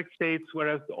democratic states,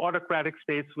 whereas the autocratic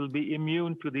states will be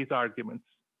immune to these arguments.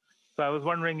 So I was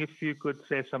wondering if you could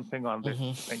say something on this.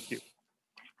 Thank you.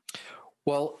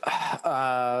 Well,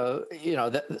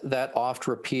 that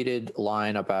oft-repeated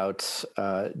line about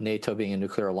NATO being a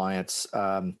nuclear alliance,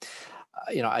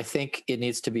 I think it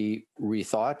needs to be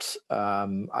rethought.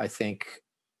 I think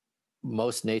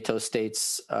most NATO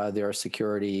states, their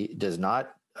security does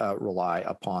not rely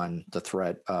upon the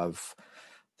threat of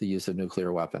the use of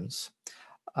nuclear weapons.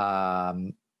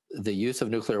 The use of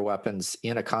nuclear weapons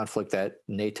in a conflict that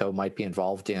NATO might be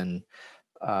involved in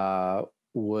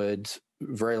would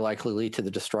very likely lead to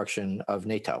the destruction of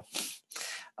NATO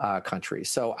countries.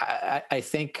 So I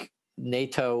think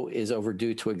NATO is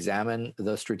overdue to examine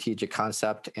the strategic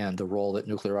concept and the role that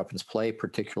nuclear weapons play,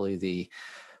 particularly the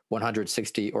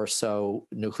 160 or so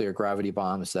nuclear gravity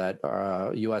bombs that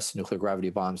are U.S. nuclear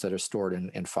gravity bombs that are stored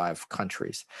in 5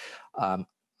 countries.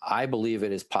 I believe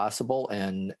it is possible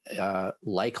and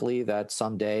likely that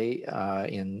someday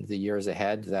in the years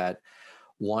ahead that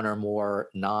one or more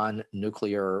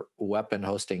non-nuclear weapon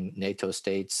hosting NATO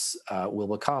states will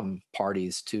become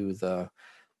parties to the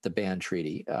ban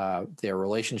treaty. Their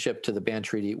relationship to the ban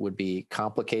treaty would be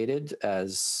complicated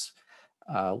as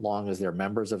long as they're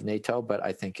members of NATO, but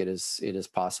I think it is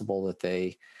possible that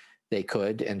they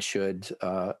could and should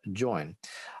join.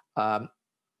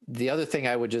 The other thing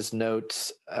I would just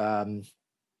note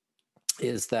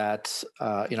is that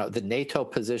the NATO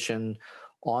position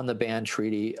on the ban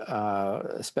treaty,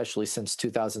 especially since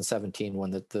 2017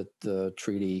 when the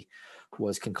treaty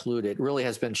was concluded, really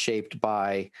has been shaped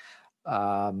by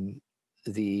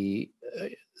the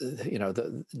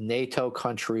NATO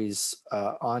countries'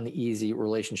 uneasy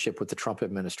relationship with the Trump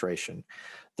administration,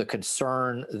 the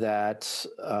concern that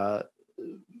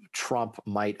Trump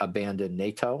might abandon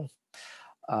NATO,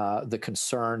 the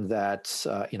concern that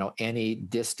any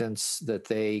distance that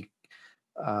they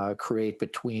create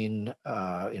between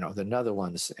the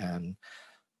Netherlands and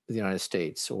the United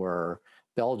States, or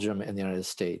Belgium and the United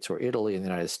States, or Italy and the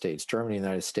United States, Germany and the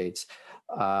United States,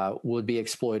 would be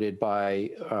exploited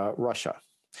by Russia.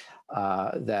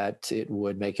 That it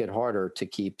would make it harder to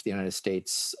keep the United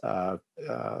States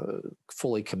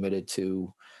fully committed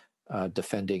to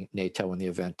defending NATO in the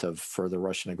event of further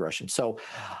Russian aggression. So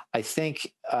I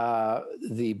think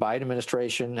the Biden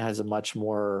administration has a much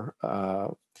more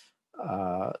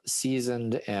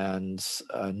seasoned and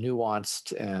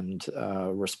nuanced and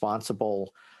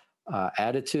responsible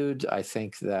attitude. I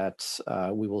think that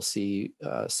we will see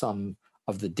some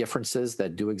of the differences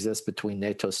that do exist between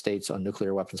NATO states on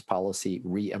nuclear weapons policy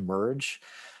reemerge.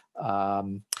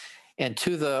 And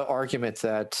to the argument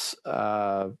that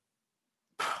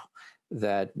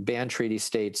that ban treaty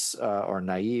states are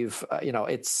naive,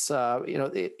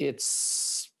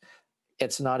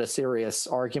 it's not a serious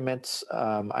argument.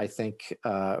 I think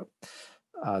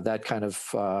that kind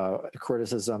of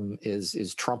criticism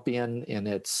is Trumpian in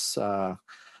its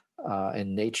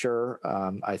in nature.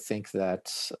 I think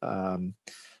that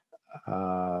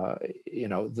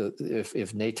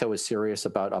if NATO is serious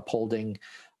about upholding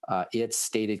its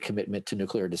stated commitment to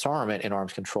nuclear disarmament and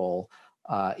arms control,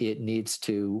 it needs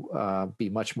to be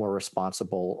much more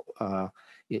responsible.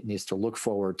 It needs to look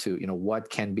forward to what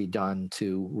can be done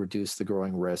to reduce the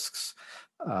growing risks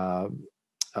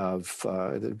of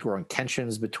the growing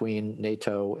tensions between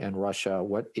NATO and Russia,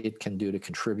 what it can do to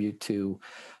contribute to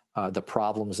the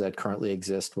problems that currently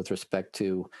exist with respect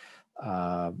to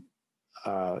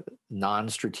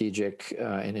non-strategic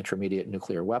and intermediate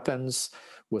nuclear weapons,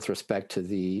 with respect to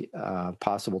the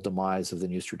possible demise of the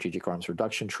new Strategic Arms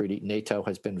Reduction Treaty. NATO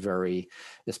has been very,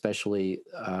 especially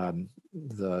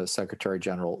the Secretary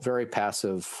General, very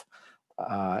passive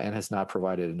and has not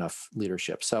provided enough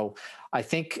leadership. So I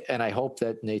think, and I hope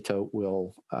that NATO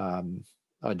will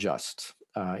adjust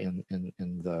in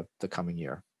the coming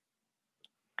year.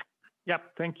 Yeah,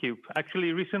 thank you.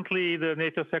 Actually, recently, the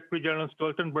NATO Secretary General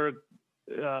Stoltenberg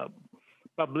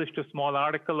published a small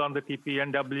article on the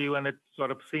TPNW, and it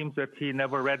sort of seems that he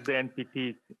never read the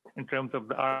NPT in terms of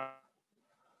the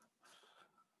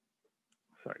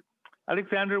sorry.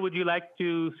 Alexander, would you like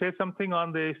to say something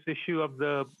on this issue of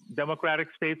the democratic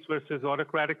states versus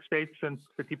autocratic states and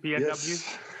the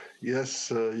TPNW?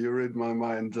 Yes, you read my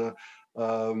mind.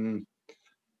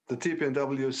 The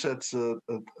TPNW sets a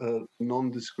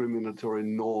non-discriminatory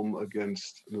norm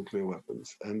against nuclear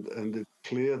weapons, and it's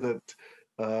clear that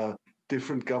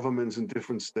different governments in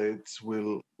different states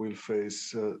will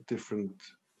face different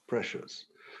pressures.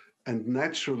 And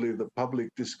naturally, the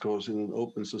public discourse in an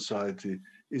open society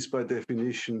is by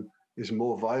definition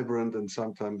more vibrant and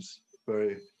sometimes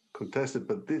very contested,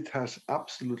 but it has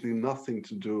absolutely nothing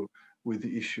to do with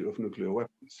the issue of nuclear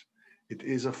weapons. It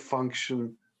is a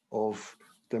function of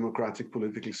democratic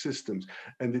political systems.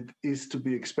 And it is to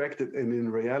be expected, and in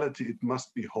reality, it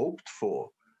must be hoped for,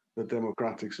 that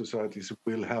democratic societies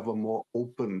will have a more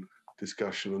open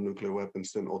discussion on nuclear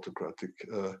weapons than autocratic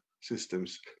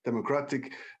systems.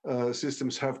 Democratic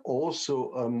systems have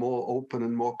also a more open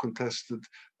and more contested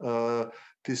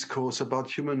discourse about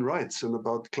human rights and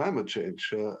about climate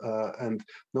change. And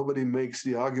nobody makes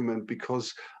the argument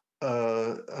because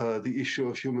the issue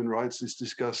of human rights is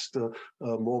discussed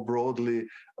more broadly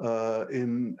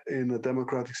in a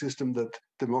democratic system, that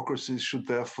democracies should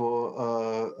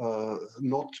therefore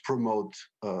not promote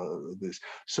this.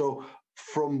 So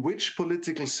from which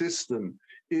political system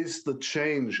is the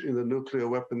change in the nuclear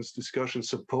weapons discussion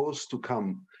supposed to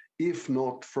come, if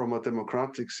not from a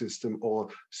democratic system or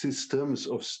systems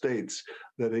of states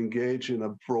that engage in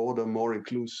a broader, more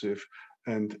inclusive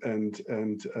and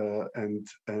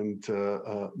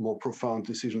more profound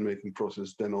decision-making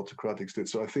process than autocratic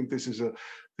states? So I think this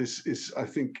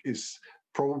is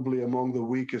probably among the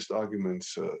weakest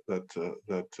arguments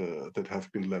that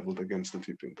have been leveled against the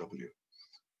TPNW.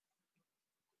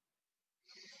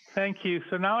 Thank you.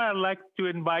 So now I'd like to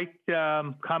invite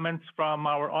comments from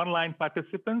our online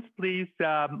participants. Please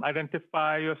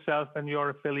identify yourself and your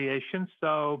affiliation.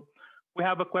 So we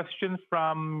have a question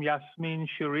from Yasmin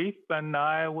Sharif, and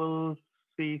I will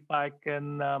see if I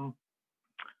can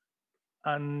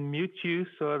unmute you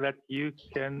so that you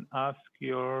can ask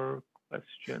your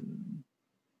question.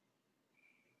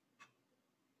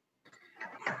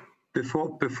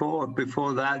 Before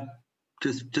that,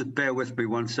 just bear with me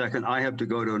 1 second. I have to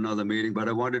go to another meeting, but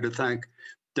I wanted to thank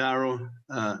Daryl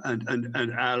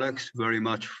and Alex very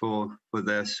much for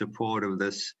their support of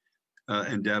this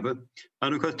endeavor,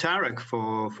 and of course Tariq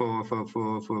for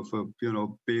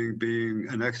being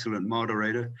an excellent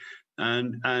moderator,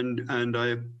 and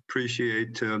I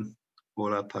appreciate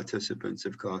all our participants,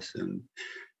 of course, and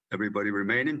everybody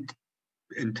remaining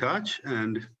in touch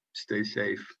and stay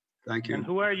safe. Thank you. And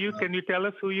who are you? Can you tell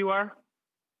us who you are?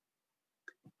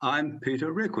 I'm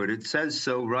Peter Rickwood. It says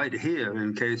so right here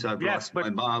in case I've lost my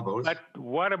marbles. But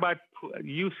what about,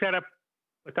 you set up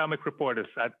Atomic Reporters?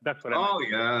 That's what I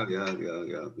meant.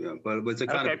 Yeah. But it was a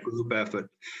kind of group effort.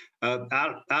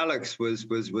 Alex was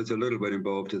a little bit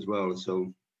involved as well.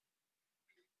 So,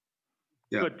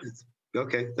 yeah. Good.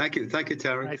 Okay. Thank you,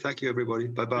 Tariq. Right. Thank you, everybody.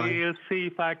 Bye-bye. We'll see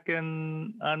if I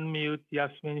can unmute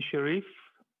Yasmin Sharif.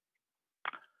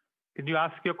 Can you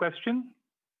ask your question?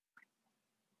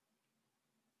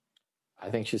 I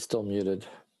think she's still muted.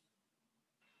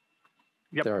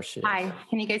 Yep. There she is. Hi,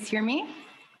 can you guys hear me?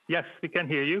 Yes, we can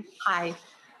hear you. Hi.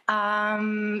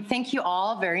 Thank you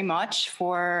all very much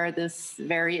for this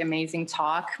very amazing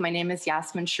talk. My name is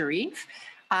Yasmin Sharif.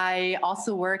 I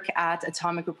also work at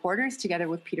Atomic Reporters together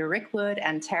with Peter Rickwood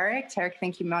and Tariq. Tariq,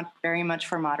 thank you very much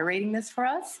for moderating this for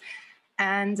us.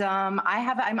 And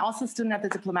I'm also a student at the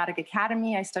Diplomatic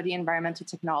Academy. I study environmental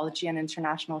technology and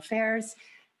international affairs.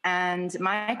 And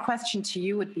my question to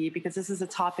you would be, because this is a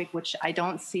topic which I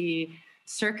don't see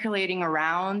circulating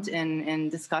around in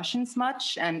discussions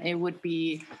much, and it would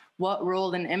be, what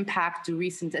role and impact do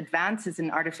recent advances in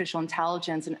artificial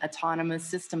intelligence and autonomous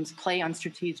systems play on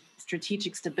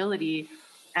strategic stability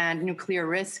and nuclear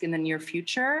risk in the near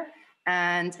future?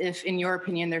 And if, in your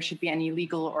opinion, there should be any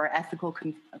legal or ethical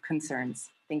concerns?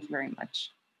 Thank you very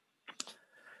much.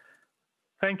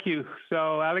 Thank you.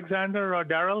 So Alexander or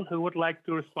Daryl, who would like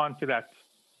to respond to that?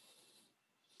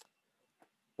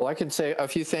 Well, I can say a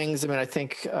few things. I mean, I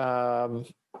think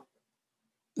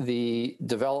the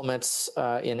developments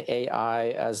in AI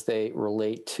as they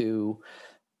relate to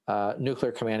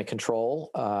nuclear command and control,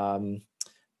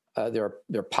 there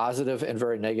are positive and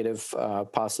very negative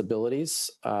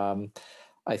possibilities.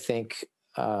 I think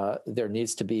there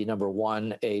needs to be, number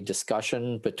one, a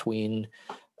discussion between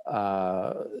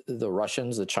the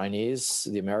Russians, the Chinese,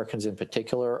 the Americans in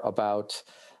particular, about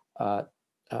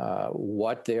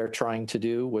what they're trying to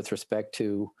do with respect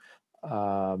to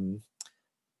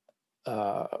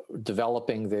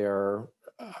developing their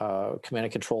command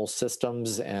and control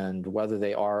systems, and whether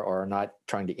they are or are not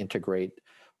trying to integrate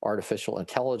artificial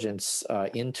intelligence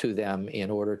into them in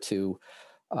order to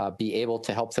be able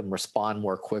to help them respond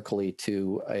more quickly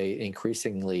to an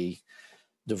increasingly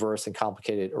diverse and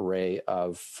complicated array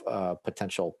of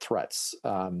potential threats.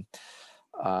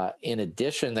 In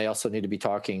addition, they also need to be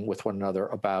talking with one another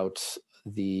about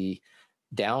the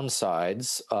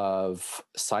downsides of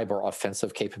cyber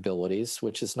offensive capabilities,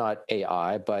 which is not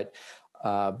AI, but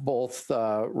both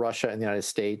Russia and the United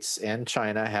States and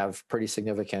China have pretty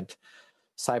significant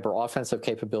cyber offensive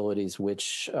capabilities,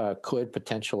 which could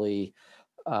potentially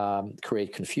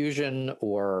create confusion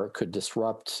or could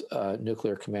disrupt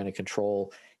nuclear command and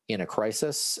control in a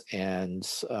crisis and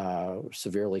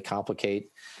severely complicate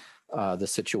the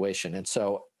situation. And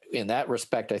so in that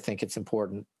respect, I think it's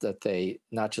important that they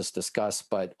not just discuss,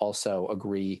 but also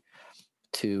agree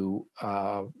to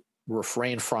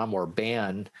refrain from or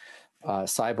ban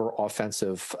cyber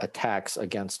offensive attacks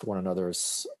against one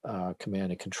another's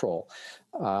command and control.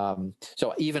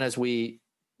 So even as we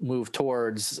move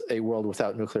towards a world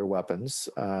without nuclear weapons,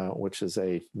 which is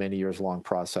a many years long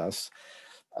process,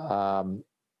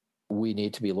 we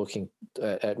need to be looking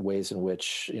at ways in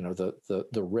which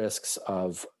the risks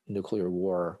of nuclear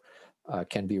war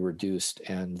can be reduced,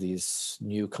 and these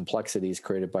new complexities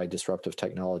created by disruptive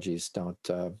technologies don't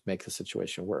make the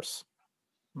situation worse.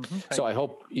 Mm-hmm. So I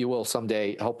hope you will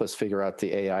someday help us figure out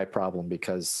the AI problem,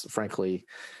 because frankly,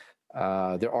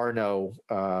 there are no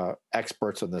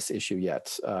experts on this issue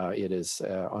yet. It is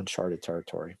uncharted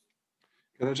territory.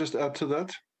 Can I just add to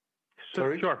that?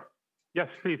 Sure. Yes,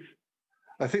 please.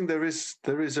 I think there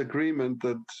is agreement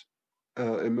that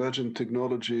emergent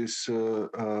technologies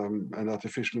and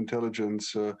artificial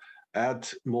intelligence add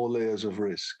more layers of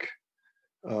risk,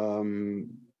 and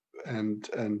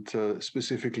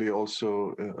specifically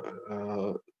also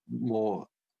more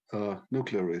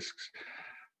nuclear risks.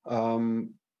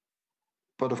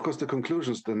 But of course, the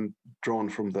conclusions then drawn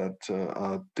from that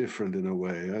are different in a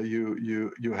way.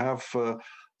 You have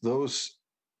those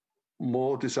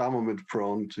more disarmament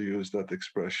prone, to use that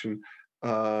expression,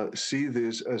 see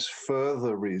this as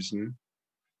further reason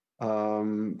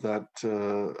that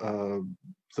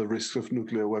the risk of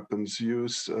nuclear weapons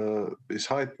use is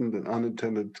heightened, and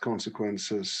unintended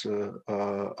consequences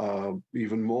are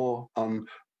even more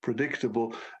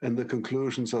unpredictable, and the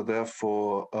conclusions are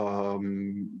therefore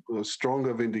a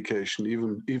stronger vindication,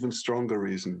 even stronger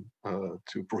reason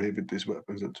to prohibit these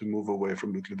weapons and to move away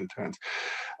from nuclear deterrence.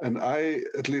 And I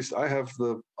have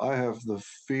the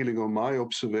feeling, or my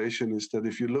observation is that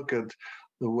if you look at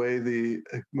the way the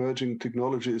emerging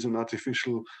technologies and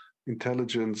artificial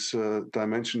intelligence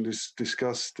dimension is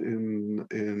discussed in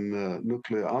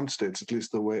nuclear armed states, at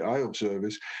least the way I observe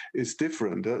is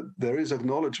different. There is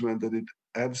acknowledgement that it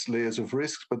adds layers of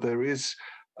risks, but there is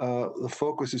the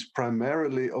focus is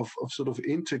primarily of sort of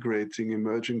integrating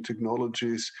emerging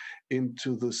technologies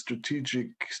into the strategic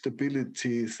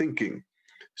stability thinking.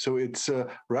 So it's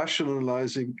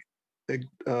rationalizing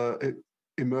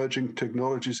emerging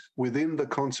technologies within the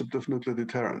concept of nuclear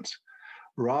deterrence,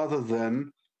 rather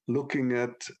than looking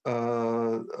at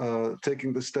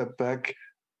taking the step back,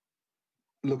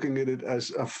 looking at it as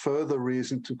a further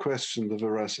reason to question the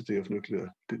veracity of nuclear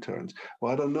deterrence.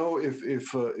 Well, I don't know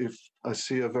if I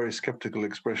see a very skeptical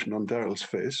expression on Daryl's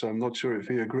face, so I'm not sure if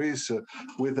he agrees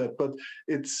with that, but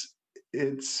it's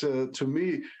to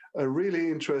me a really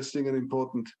interesting and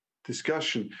important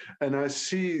discussion. And I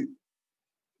see,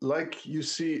 like you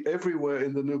see everywhere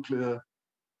in the nuclear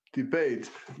debate,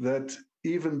 that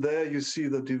even there you see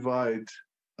the divide,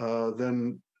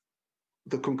 then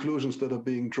the conclusions that are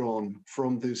being drawn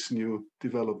from this new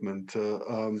development.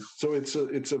 So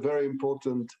it's a very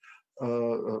important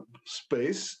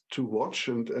space to watch,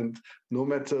 and no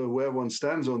matter where one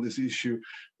stands on this issue,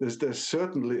 there's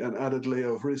certainly an added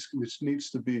layer of risk which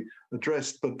needs to be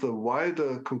addressed. But the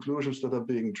wider conclusions that are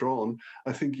being drawn,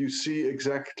 I think you see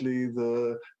exactly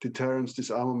the deterrence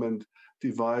disarmament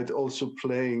divide also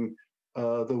playing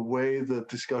the way the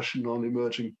discussion on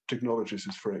emerging technologies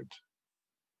is framed.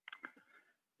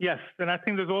 Yes, and I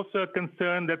think there's also a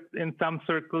concern that in some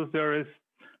circles there is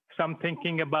some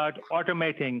thinking about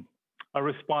automating a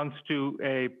response to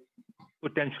a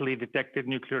potentially detected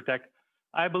nuclear attack.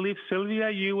 I believe, Sylvia,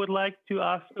 you would like to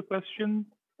ask a question.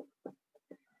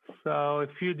 So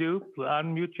if you do,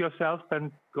 unmute yourself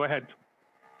and go ahead.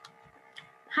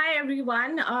 Hi,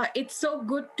 everyone. It's so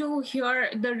good to hear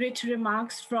the rich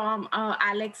remarks from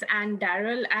Alex and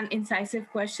Daryl, and incisive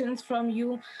questions from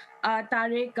you,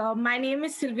 Tariq. My name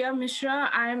is Sylvia Mishra.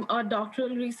 I'm a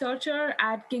doctoral researcher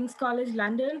at King's College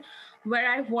London,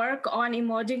 where I work on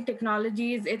emerging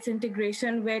technologies, its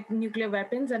integration with nuclear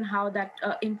weapons, and how that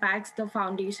impacts the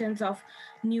foundations of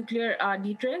nuclear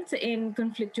deterrence in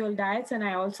conflictual diets. And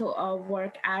I also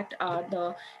work at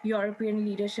the European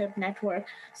Leadership Network.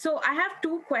 So I have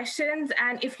two questions,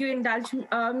 and if you indulge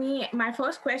me, my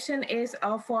first question is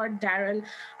for Daryl.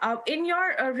 In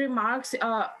your remarks,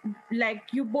 like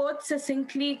you both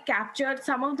succinctly captured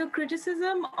some of the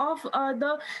criticism of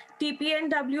the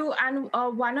TPNW, and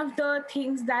one of the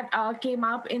things that came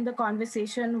up in the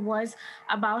conversation was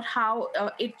about how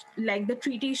the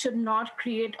treaty should not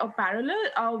create a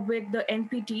parallel with the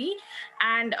NPT,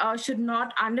 and should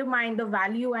not undermine the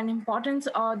value and importance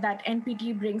that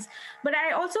NPT brings. But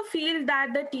I also feel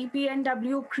that the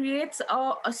TPNW creates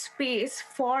a space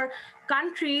for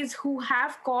countries who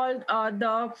have called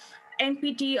the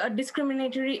NPT a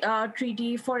discriminatory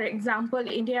treaty. For example,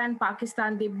 India and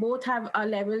Pakistan, they both have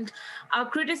leveled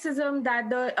criticism that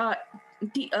the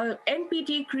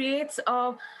NPT creates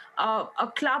a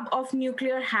club of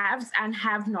nuclear haves and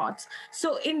have-nots.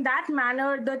 So in that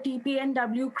manner, the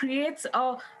TPNW creates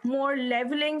a more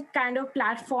leveling kind of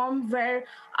platform where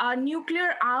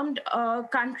nuclear-armed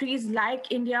countries like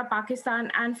India,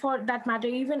 Pakistan, and for that matter,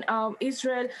 even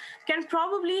Israel, can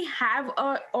probably have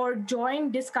or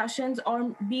join discussions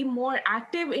or be more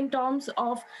active in terms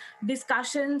of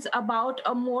discussions about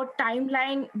a more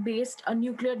timeline-based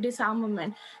nuclear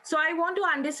disarmament. So I want to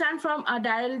understand from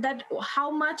Daryl that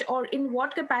how much or in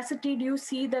what capacity do you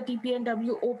see the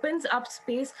TPNW opens up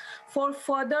space for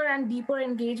further and deeper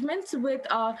engagements with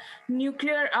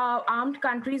nuclear armed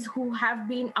countries who have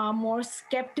been more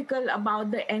skeptical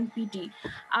about the NPT?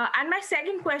 And my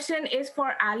second question is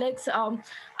for Alex.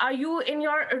 You, in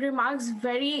your remarks,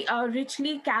 very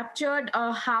richly captured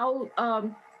how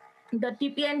the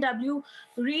TPNW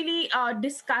really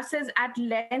discusses at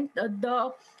length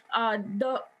the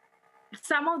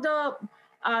some of the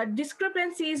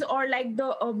discrepancies or like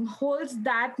the holes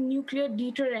that nuclear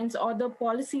deterrence or the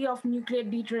policy of nuclear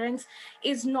deterrence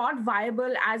is not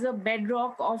viable as a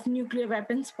bedrock of nuclear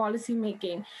weapons policy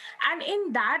making. And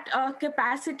in that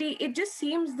capacity, it just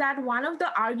seems that one of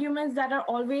the arguments that are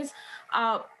always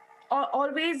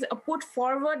put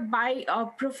forward by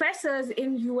professors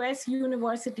in US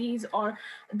universities, or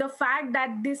the fact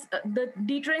that the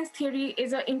deterrence theory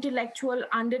is an intellectual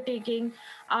undertaking.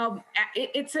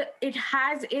 It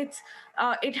has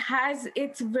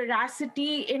its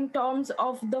veracity in terms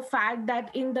of the fact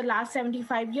that in the last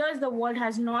 75 years, the world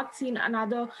has not seen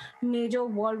another major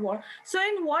world war. So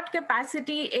in what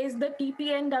capacity is the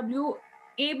TPNW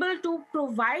able to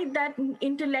provide that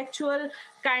intellectual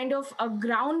kind of a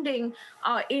grounding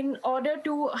in order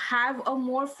to have a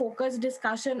more focused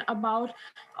discussion about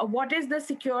what is the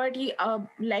security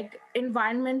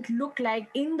environment look like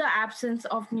in the absence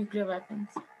of nuclear weapons?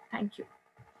 Thank you.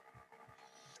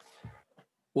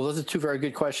 Well, those are two very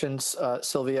good questions,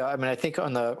 Sylvia. I mean, I think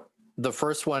on the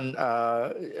first one,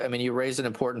 I mean, you raised an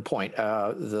important point.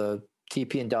 The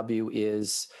TPNW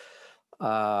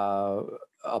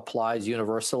applies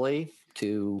universally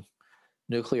to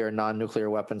nuclear and non-nuclear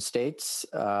weapon states.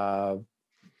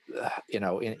 You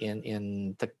know,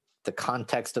 in the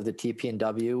context of the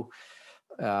TPNW, you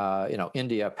know,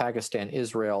 India, Pakistan,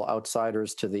 Israel,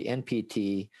 outsiders to the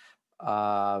NPT,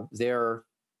 they're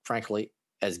frankly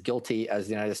as guilty as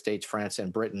the United States, France,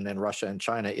 and Britain, and Russia and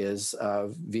China is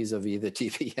vis-a-vis the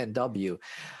TPNW.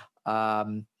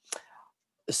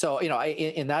 So, you know,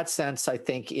 in that sense, I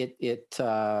think it's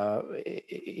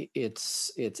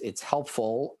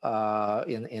helpful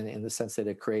in the sense that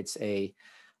it creates a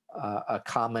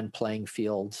common playing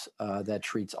field that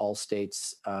treats all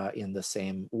states in the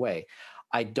same way.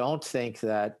 I don't think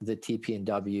that the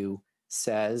TPNW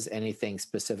says anything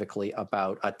specifically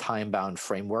about a time-bound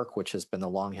framework, which has been the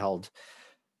long-held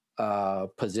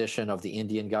position of the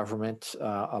Indian government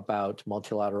about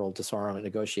multilateral disarmament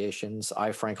negotiations.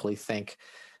 I frankly think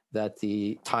that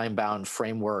the time-bound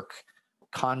framework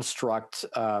construct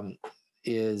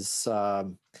is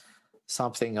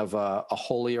something of a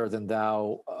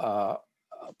holier-than-thou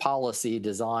policy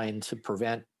designed to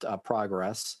prevent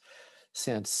progress,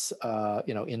 since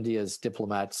you know, India's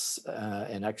diplomats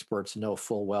and experts know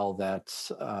full well that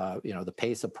you know, the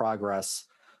pace of progress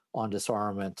on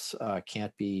disarmament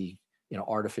can't be, you know,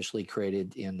 artificially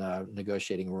created in a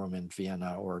negotiating room in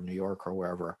Vienna or New York or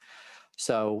wherever.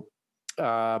 So, you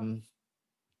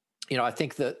know, I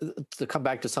think that to come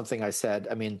back to something I said,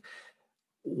 I mean,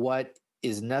 what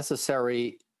is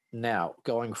necessary now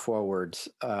going forward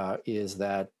is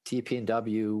that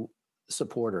TPNW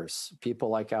supporters, people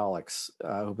like Alex,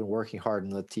 who've been working hard in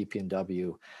the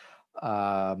TPNW,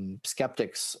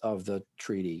 skeptics of the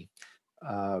treaty,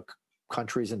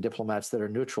 countries and diplomats that are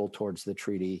neutral towards the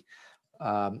treaty,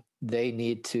 they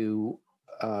need to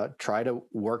try to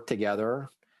work together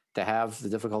to have the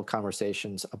difficult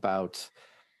conversations about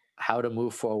how to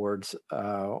move forward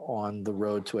on the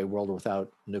road to a world without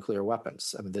nuclear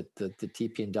weapons. I mean, the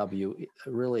TPNW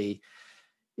really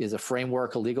is a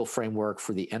framework, a legal framework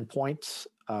for the endpoint.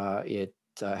 It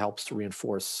helps to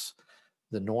reinforce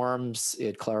the norms.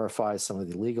 It clarifies some of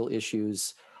the legal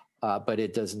issues. but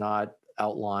it does not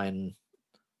outline,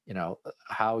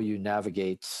 how you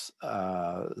navigate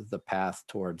the path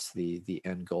towards the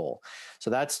end goal. So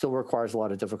that still requires a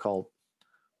lot of difficult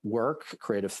work,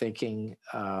 creative thinking,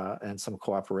 and some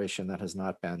cooperation that has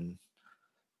not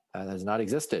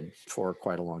existed for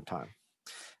quite a long time.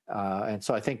 And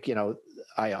so I think,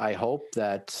 I hope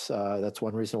that that's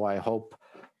one reason why I hope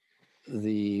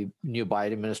the new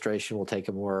Biden administration will take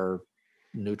a more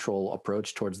neutral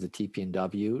approach towards the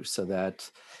TPNW so that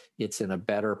it's in a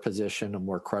better position, a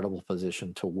more credible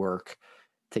position to work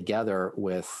together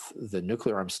with the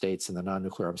nuclear armed states and the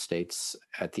non-nuclear armed states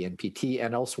at the NPT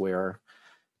and elsewhere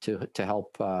to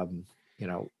help,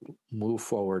 move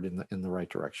forward in the right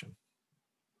direction.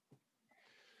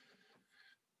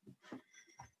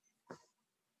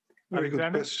 Very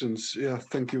good questions. Yeah,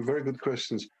 thank you. Very good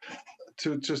questions.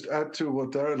 To just add to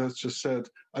what Daryl has just said,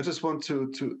 I just want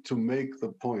to make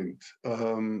the point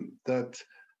that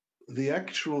the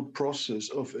actual process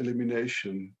of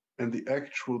elimination and the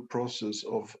actual process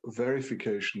of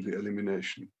verification, the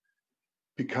elimination,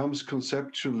 becomes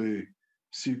conceptually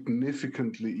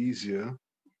significantly easier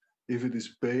if it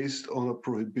is based on a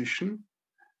prohibition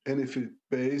and if it's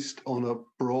based on a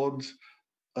broad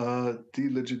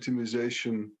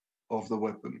delegitimization of the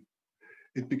weapon.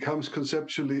 It becomes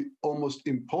conceptually almost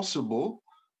impossible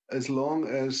as long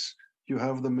as you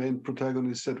have the main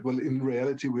protagonist said, well, in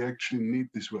reality, we actually need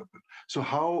this weapon. So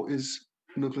how is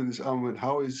nuclear disarmament,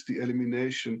 how is the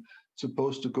elimination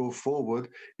supposed to go forward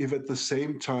if at the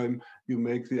same time you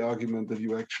make the argument that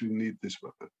you actually need this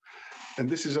weapon? And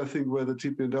this is, I think, where the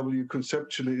TPNW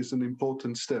conceptually is an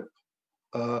important step.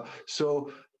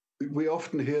 So we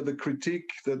often hear the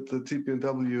critique that the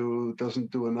TPNW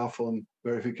doesn't do enough on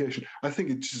verification. I think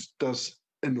it just does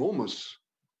enormous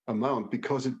amount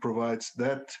because it provides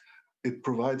that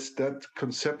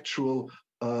conceptual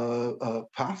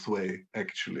pathway,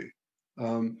 actually.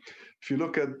 If you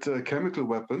look at chemical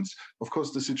weapons, of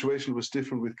course, the situation was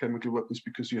different with chemical weapons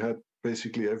because you had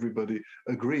basically everybody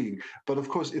agreeing. But of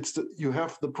course, you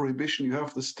have the prohibition, you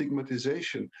have the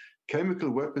stigmatization.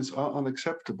 Chemical weapons are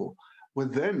unacceptable. Well,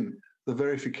 then the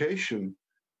verification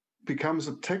becomes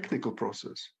a technical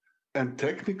process. And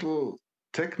technical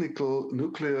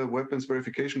nuclear weapons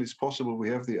verification is possible. We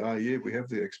have the IAEA, we have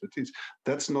the expertise.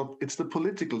 It's the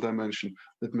political dimension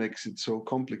that makes it so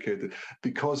complicated.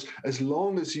 Because as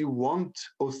long as you want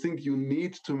or think you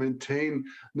need to maintain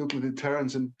nuclear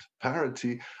deterrence and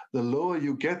parity, the lower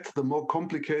you get, the more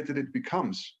complicated it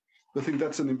becomes. I think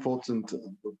that's an important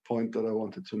point that I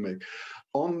wanted to make.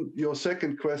 On your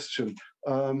second question,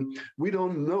 we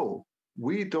don't know.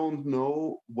 We don't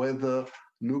know whether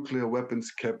nuclear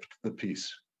weapons kept the peace.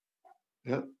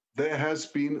 Yeah? There has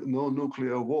been no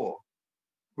nuclear war,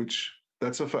 which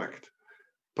that's a fact.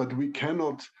 But we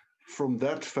cannot, from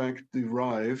that fact,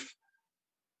 derive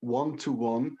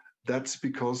one-to-one, that's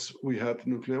because we had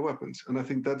nuclear weapons. And I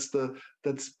think that's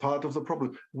part of the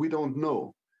problem. We don't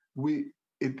know.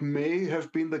 It may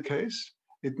have been the case.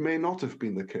 It may not have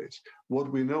been the case.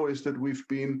 What we know is that we've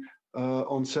been,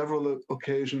 on several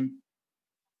occasions,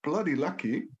 bloody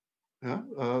lucky. Yeah?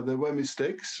 There were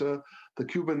mistakes. The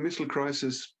Cuban Missile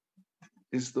Crisis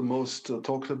is the most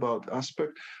talked about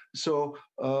aspect. So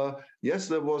yes,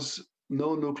 there was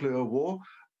no nuclear war,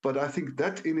 but I think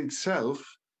that in itself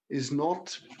is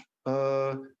not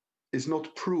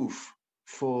proof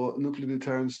for nuclear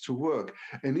deterrence to work.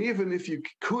 And even if you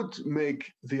could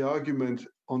make the argument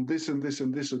on this and this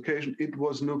and this occasion, it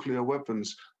was nuclear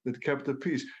weapons that kept the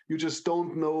peace. You just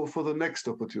don't know for the next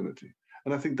opportunity.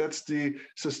 And I think that's the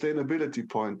sustainability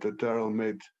point that Daryl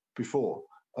made before.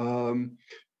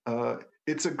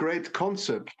 It's a great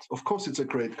concept. Of course, it's a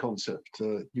great concept.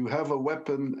 You have a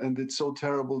weapon and it's so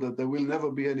terrible that there will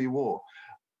never be any war.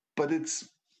 But it's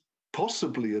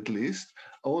possibly, at least,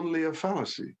 only a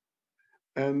fallacy.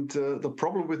 And the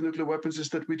problem with nuclear weapons is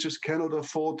that we just cannot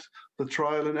afford the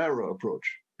trial and error approach.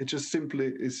 It just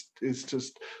simply is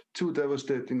just too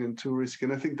devastating and too risky.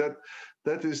 And I think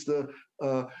that is the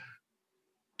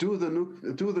do the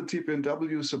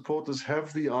TPNW supporters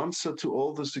have the answer to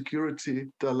all the security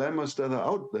dilemmas that are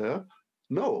out there?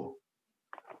 No.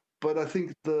 But I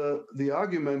think the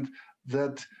argument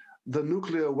that the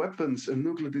nuclear weapons and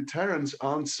nuclear deterrence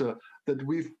answer that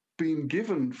we've been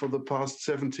given for the past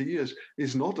 70 years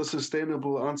is not a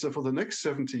sustainable answer for the next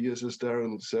 70 years, as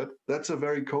Daryl said. That's a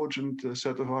very cogent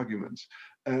set of arguments.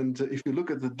 And if you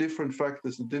look at the different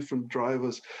factors, the different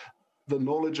drivers, the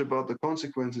knowledge about the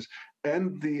consequences,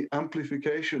 and the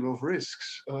amplification of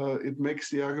risks, it makes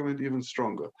the argument even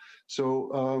stronger.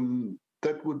 So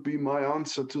that would be my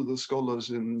answer to the scholars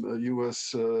in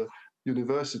US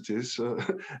universities.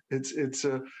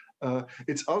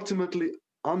 It's ultimately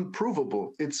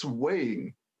unprovable. It's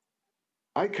weighing.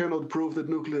 I cannot prove that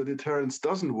nuclear deterrence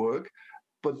doesn't work,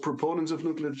 but proponents of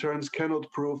nuclear deterrence cannot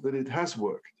prove that it has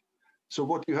worked. So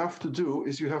what you have to do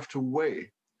is you have to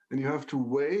weigh, and you have to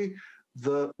weigh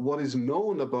what is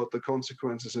known about the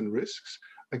consequences and risks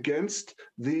against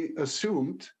the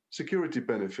assumed security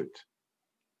benefit.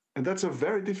 And that's a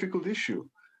very difficult issue,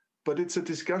 but it's a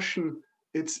discussion.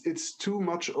 It's too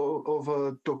much of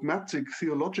a dogmatic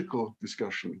theological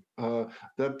discussion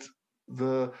that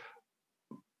the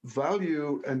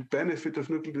value and benefit of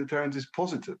nuclear deterrence is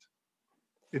posited.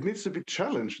 It needs to be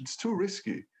challenged. It's too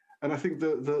risky. And I think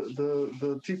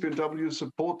the TPNW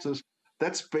supporters,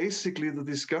 that's basically the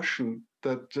discussion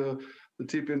that the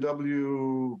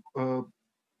TPNW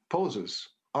poses,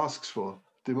 asks for,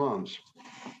 demands.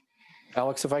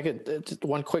 Alex, if I could, just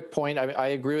one quick point. I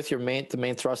agree with the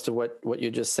main thrust of what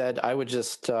you just said. I would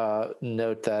just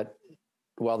note that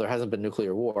while there hasn't been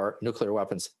nuclear war, nuclear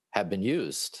weapons have been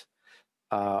used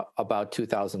about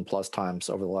 2,000 plus times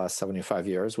over the last 75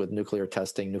 years with nuclear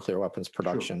testing, nuclear weapons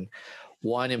production. Sure.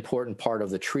 One important part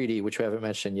of the treaty, which we haven't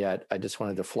mentioned yet, I just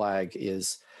wanted to flag,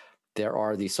 is there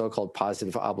are the so-called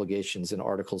positive obligations in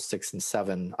Articles 6 and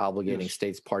 7 obligating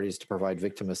states parties to provide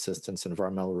victim assistance and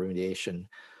environmental remediation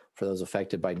for those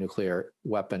affected by nuclear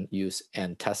weapon use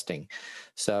and testing.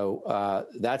 So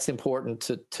that's important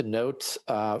to note,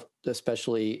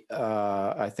 especially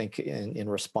I think in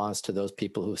response to those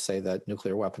people who say that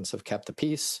nuclear weapons have kept the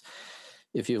peace.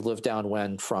 If you've lived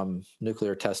downwind from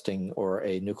nuclear testing or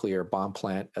a nuclear bomb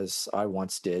plant, as I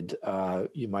once did,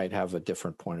 you might have a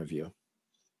different point of view.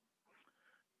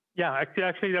 Yeah,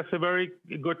 actually, that's a very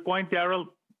good point, Daryl.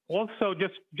 Also,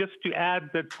 just to add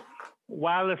that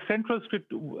while a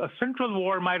central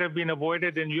war might have been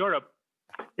avoided in Europe,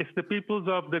 it's the peoples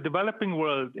of the developing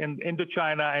world in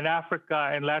Indochina and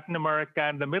Africa and Latin America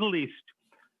and the Middle East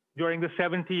during the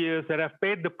 70 years that have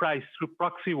paid the price through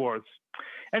proxy wars.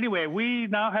 Anyway, we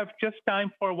now have just time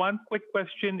for one quick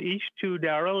question each to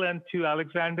Daryl and to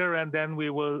Alexander, and then we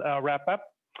will wrap up.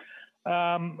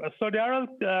 So Daryl,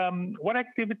 what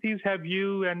activities have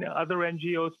you and other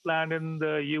NGOs planned in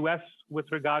the US with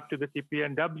regard to the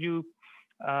TPNW?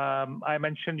 I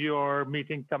mentioned your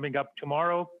meeting coming up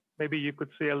tomorrow. Maybe you could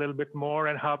say a little bit more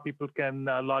and how people can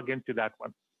log into that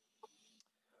one.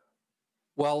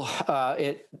 Well,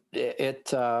 it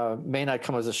may not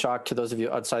come as a shock to those of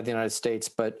you outside the United States,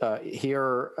 but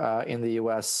here in the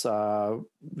U.S.,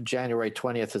 January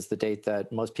 20th is the date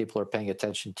that most people are paying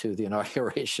attention to the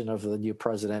inauguration of the new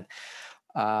president.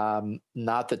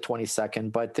 Not the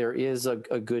 22nd, but there is a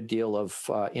good deal of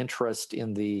interest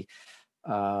in the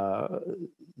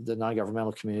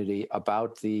non-governmental community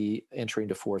about the entry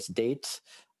into force date.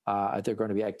 There are going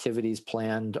to be activities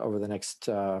planned over the next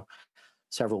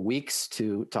several weeks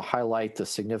to highlight the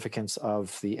significance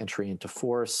of the entry into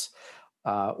force.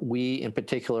 We, in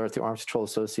particular, at the Arms Control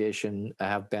Association,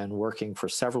 have been working for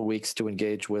several weeks to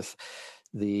engage with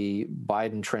the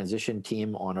Biden transition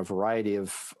team on a variety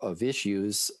of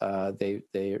issues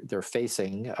they're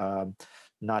facing,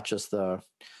 not just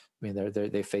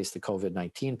they face the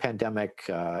COVID-19 pandemic,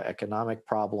 economic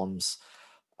problems,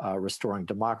 restoring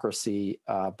democracy,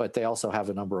 but they also have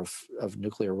a number of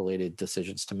nuclear-related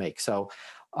decisions to make. So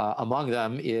among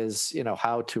them is,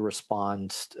 how to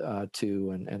respond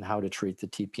to and how to treat the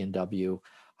TPNW,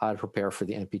 how to prepare for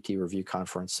the NPT review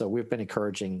conference. So we've been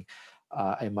encouraging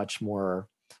a much more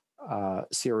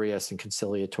serious and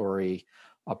conciliatory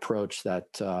approach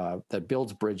that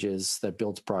builds bridges, that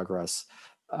builds progress.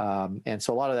 And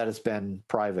so a lot of that has been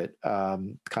private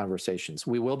conversations.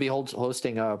 We will be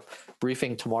hosting a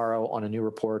briefing tomorrow on a new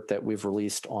report that we've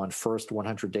released on first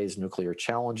 100 days nuclear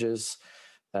challenges.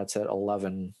 That's at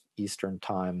 11 Eastern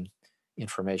time.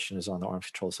 Information is on the Arms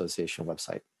Control Association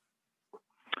website.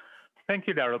 Thank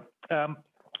you, Daryl.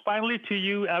 Finally, to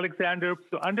you, Alexander.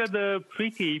 So under the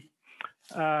treaty,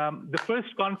 the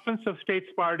first conference of states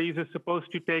parties is supposed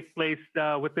to take place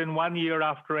within 1 year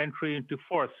after entry into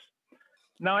force.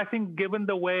 Now, I think given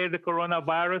the way the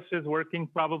coronavirus is working,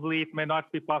 probably it may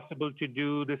not be possible to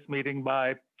do this meeting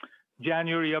by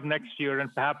January of next year,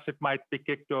 and perhaps it might be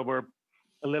kicked over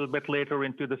a little bit later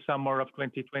into the summer of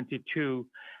 2022.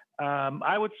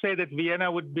 I would say that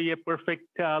Vienna would be a perfect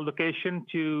location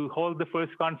to hold the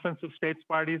first conference of states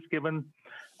parties, given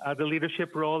the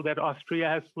leadership role that Austria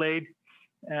has played.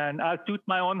 And I'll toot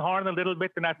my own horn a little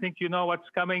bit, and I think you know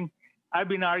what's coming. I've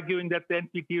been arguing that the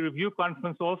NPT review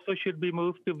conference also should be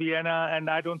moved to Vienna, and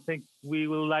I don't think we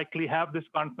will likely have this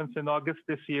conference in August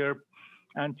this year,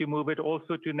 and to move it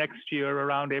also to next year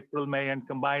around April, May, and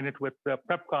combine it with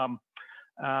PrepCom.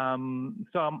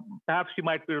 Perhaps you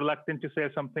might be reluctant to say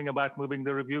something about moving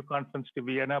the review conference to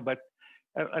Vienna, but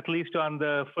at least on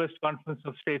the first conference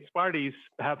of states parties,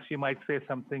 perhaps you might say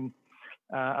something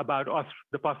about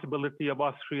the possibility of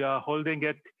Austria holding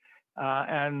it,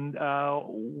 and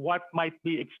what might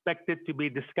be expected to be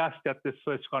discussed at this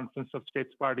first conference of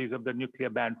states parties of the nuclear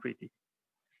ban treaty.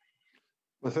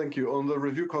 Well, thank you. On the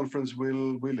review conference,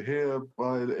 we'll hear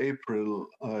by April,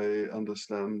 I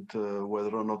understand,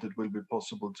 whether or not it will be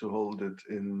possible to hold it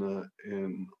in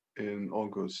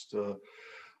August.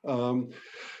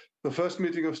 The first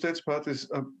meeting of states parties,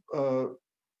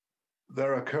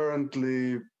 there are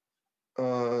currently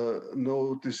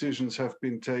no decisions have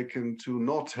been taken to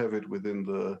not have it within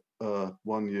the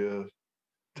 1 year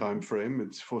time frame.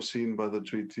 It's foreseen by the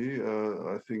treaty.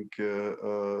 I think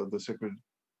the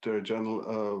Secretary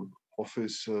General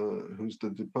office, who's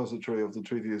the depository of the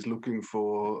treaty, is looking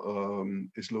for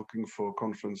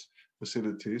conference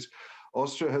facilities.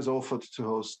 Austria has offered to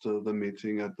host the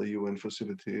meeting at the UN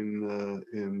facility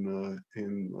in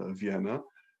Vienna,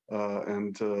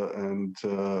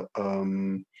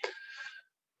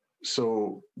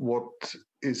 so what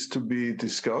is to be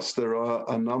discussed? There are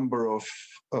a number of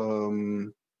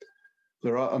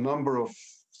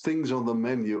things on the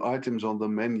menu, items on the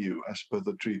menu as per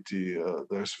the treaty.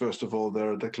 There's, first of all,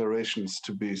 there are declarations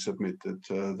to be submitted.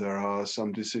 There are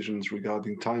some decisions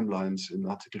regarding timelines in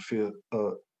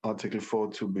Article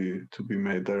 4 to be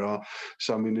made. There are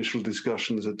some initial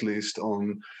discussions, at least,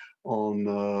 on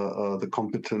the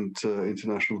competent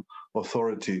international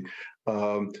authority.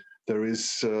 There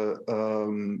is,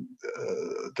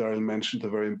 Daryl mentioned the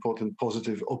very important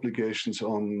positive obligations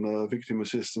on victim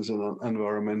assistance and on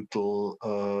environmental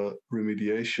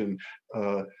remediation.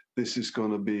 This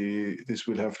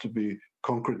will have to be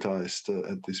concretized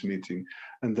at this meeting.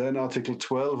 And then Article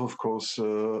 12, of course,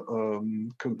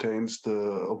 contains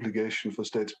the obligation for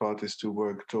states parties to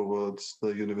work towards the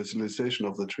universalization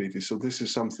of the treaty. So this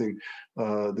is something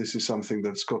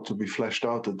that's got to be fleshed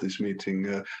out at this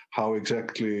meeting. How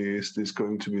exactly is this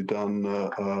going to be done?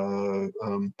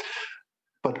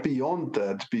 But beyond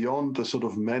that, beyond the sort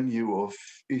of menu of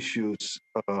issues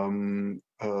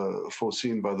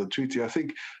foreseen by the treaty, I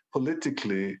think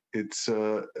politically it's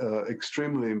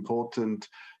extremely important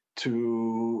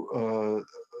to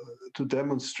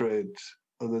demonstrate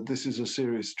that this is a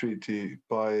serious treaty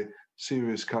by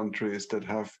serious countries that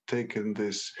have taken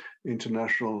this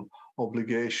international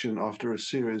obligation after a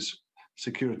serious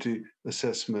security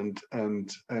assessment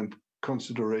and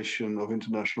consideration of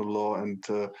international law and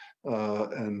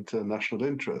national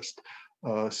interest.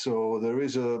 So there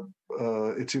is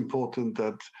it's important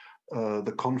that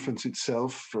the conference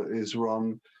itself is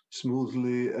run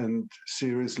smoothly and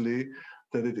seriously,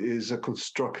 that it is a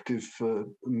constructive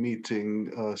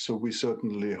meeting. So we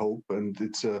certainly hope, and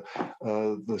it's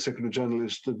the Secretary General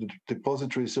is the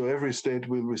depository, so every state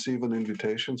will receive an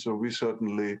invitation. So we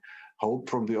certainly hope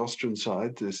from the Austrian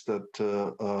side is that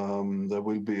there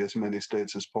will be as many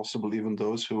states as possible, even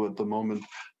those who at the moment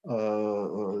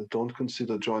don't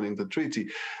consider joining the treaty.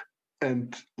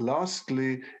 And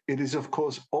lastly, it is of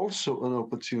course also an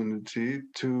opportunity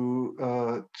to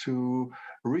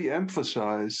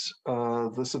re-emphasize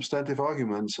the substantive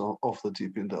arguments of the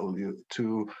TPNW,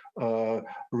 to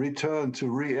return to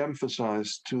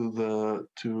re-emphasize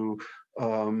to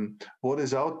what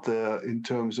is out there in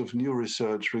terms of new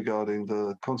research regarding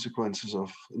the consequences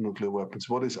of nuclear weapons,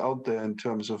 what is out there in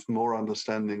terms of more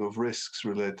understanding of risks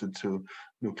related to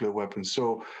nuclear weapons.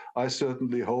 So I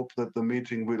certainly hope that the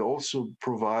meeting will also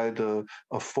provide a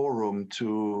forum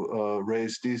to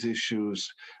raise these issues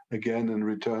again and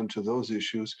return to those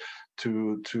issues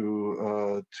to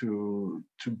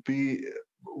be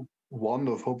one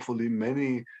of hopefully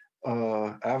many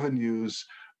avenues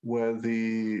where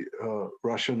the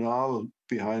rationale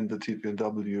behind the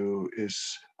TPNW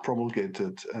is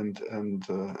promulgated and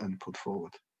put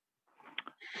forward.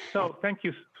 So thank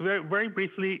you. So very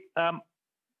briefly,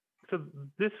 so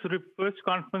this first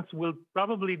conference will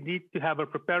probably need to have a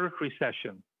preparatory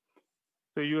session.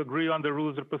 So you agree on the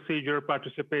rules of procedure,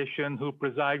 participation, who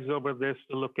presides over this,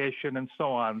 the location, and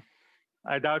so on.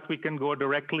 I doubt we can go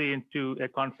directly into a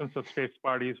conference of states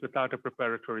parties without a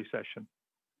preparatory session.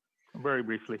 Very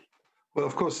briefly. Well,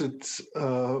 of course, it's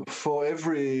for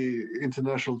every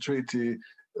international treaty,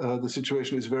 the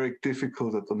situation is very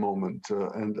difficult at the moment,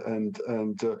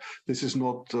 and this is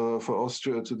not for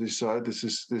Austria to decide. This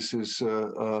is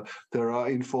there are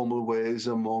informal ways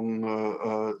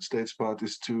among states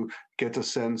parties to get a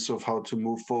sense of how to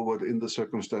move forward in the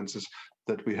circumstances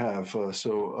that we have.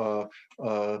 So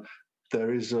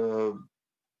there is a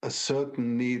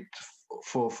certain need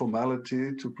for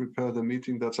formality to prepare the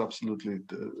meeting. That's absolutely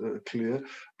clear.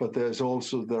 But there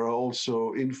are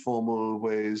also informal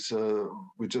ways.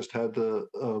 We just had a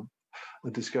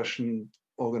discussion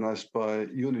organized by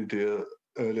UNIDIR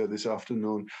earlier this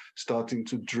afternoon, starting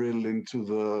to drill into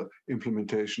the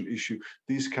implementation issue.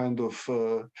 These kind of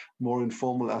more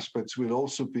informal aspects will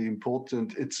also be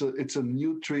important. It's a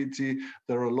new treaty.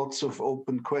 There are lots of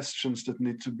open questions that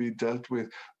need to be dealt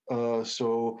with.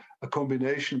 So a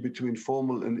combination between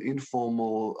formal and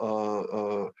informal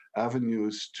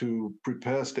avenues to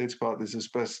prepare states parties as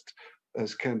best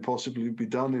as can possibly be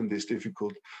done in these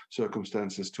difficult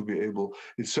circumstances to be able.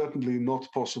 It's certainly not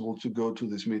possible to go to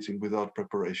this meeting without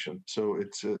preparation. So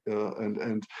it's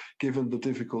and given the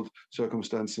difficult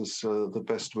circumstances, the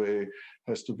best way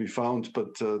has to be found.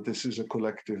 But this is a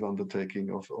collective undertaking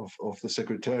of the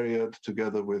Secretariat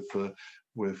together with the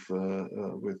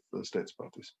states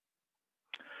parties.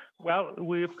 Well,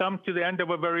 we've come to the end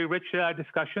of a very rich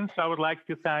discussion. So I would like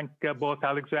to thank both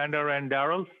Alexander and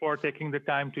Daryl for taking the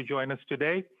time to join us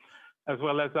today, as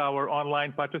well as our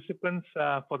online participants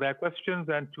for their questions,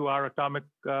 and to our Atomic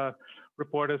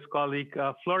Reporters colleague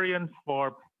Florian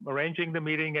for arranging the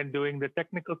meeting and doing the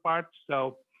technical part.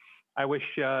 So I wish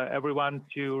everyone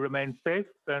to remain safe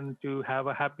and to have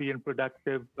a happy and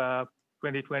productive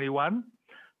 2021.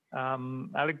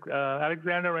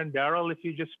 Alexander and Daryl, if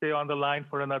you just stay on the line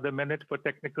for another minute for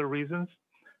technical reasons.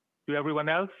 To everyone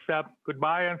else,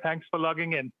 goodbye and thanks for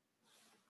logging in.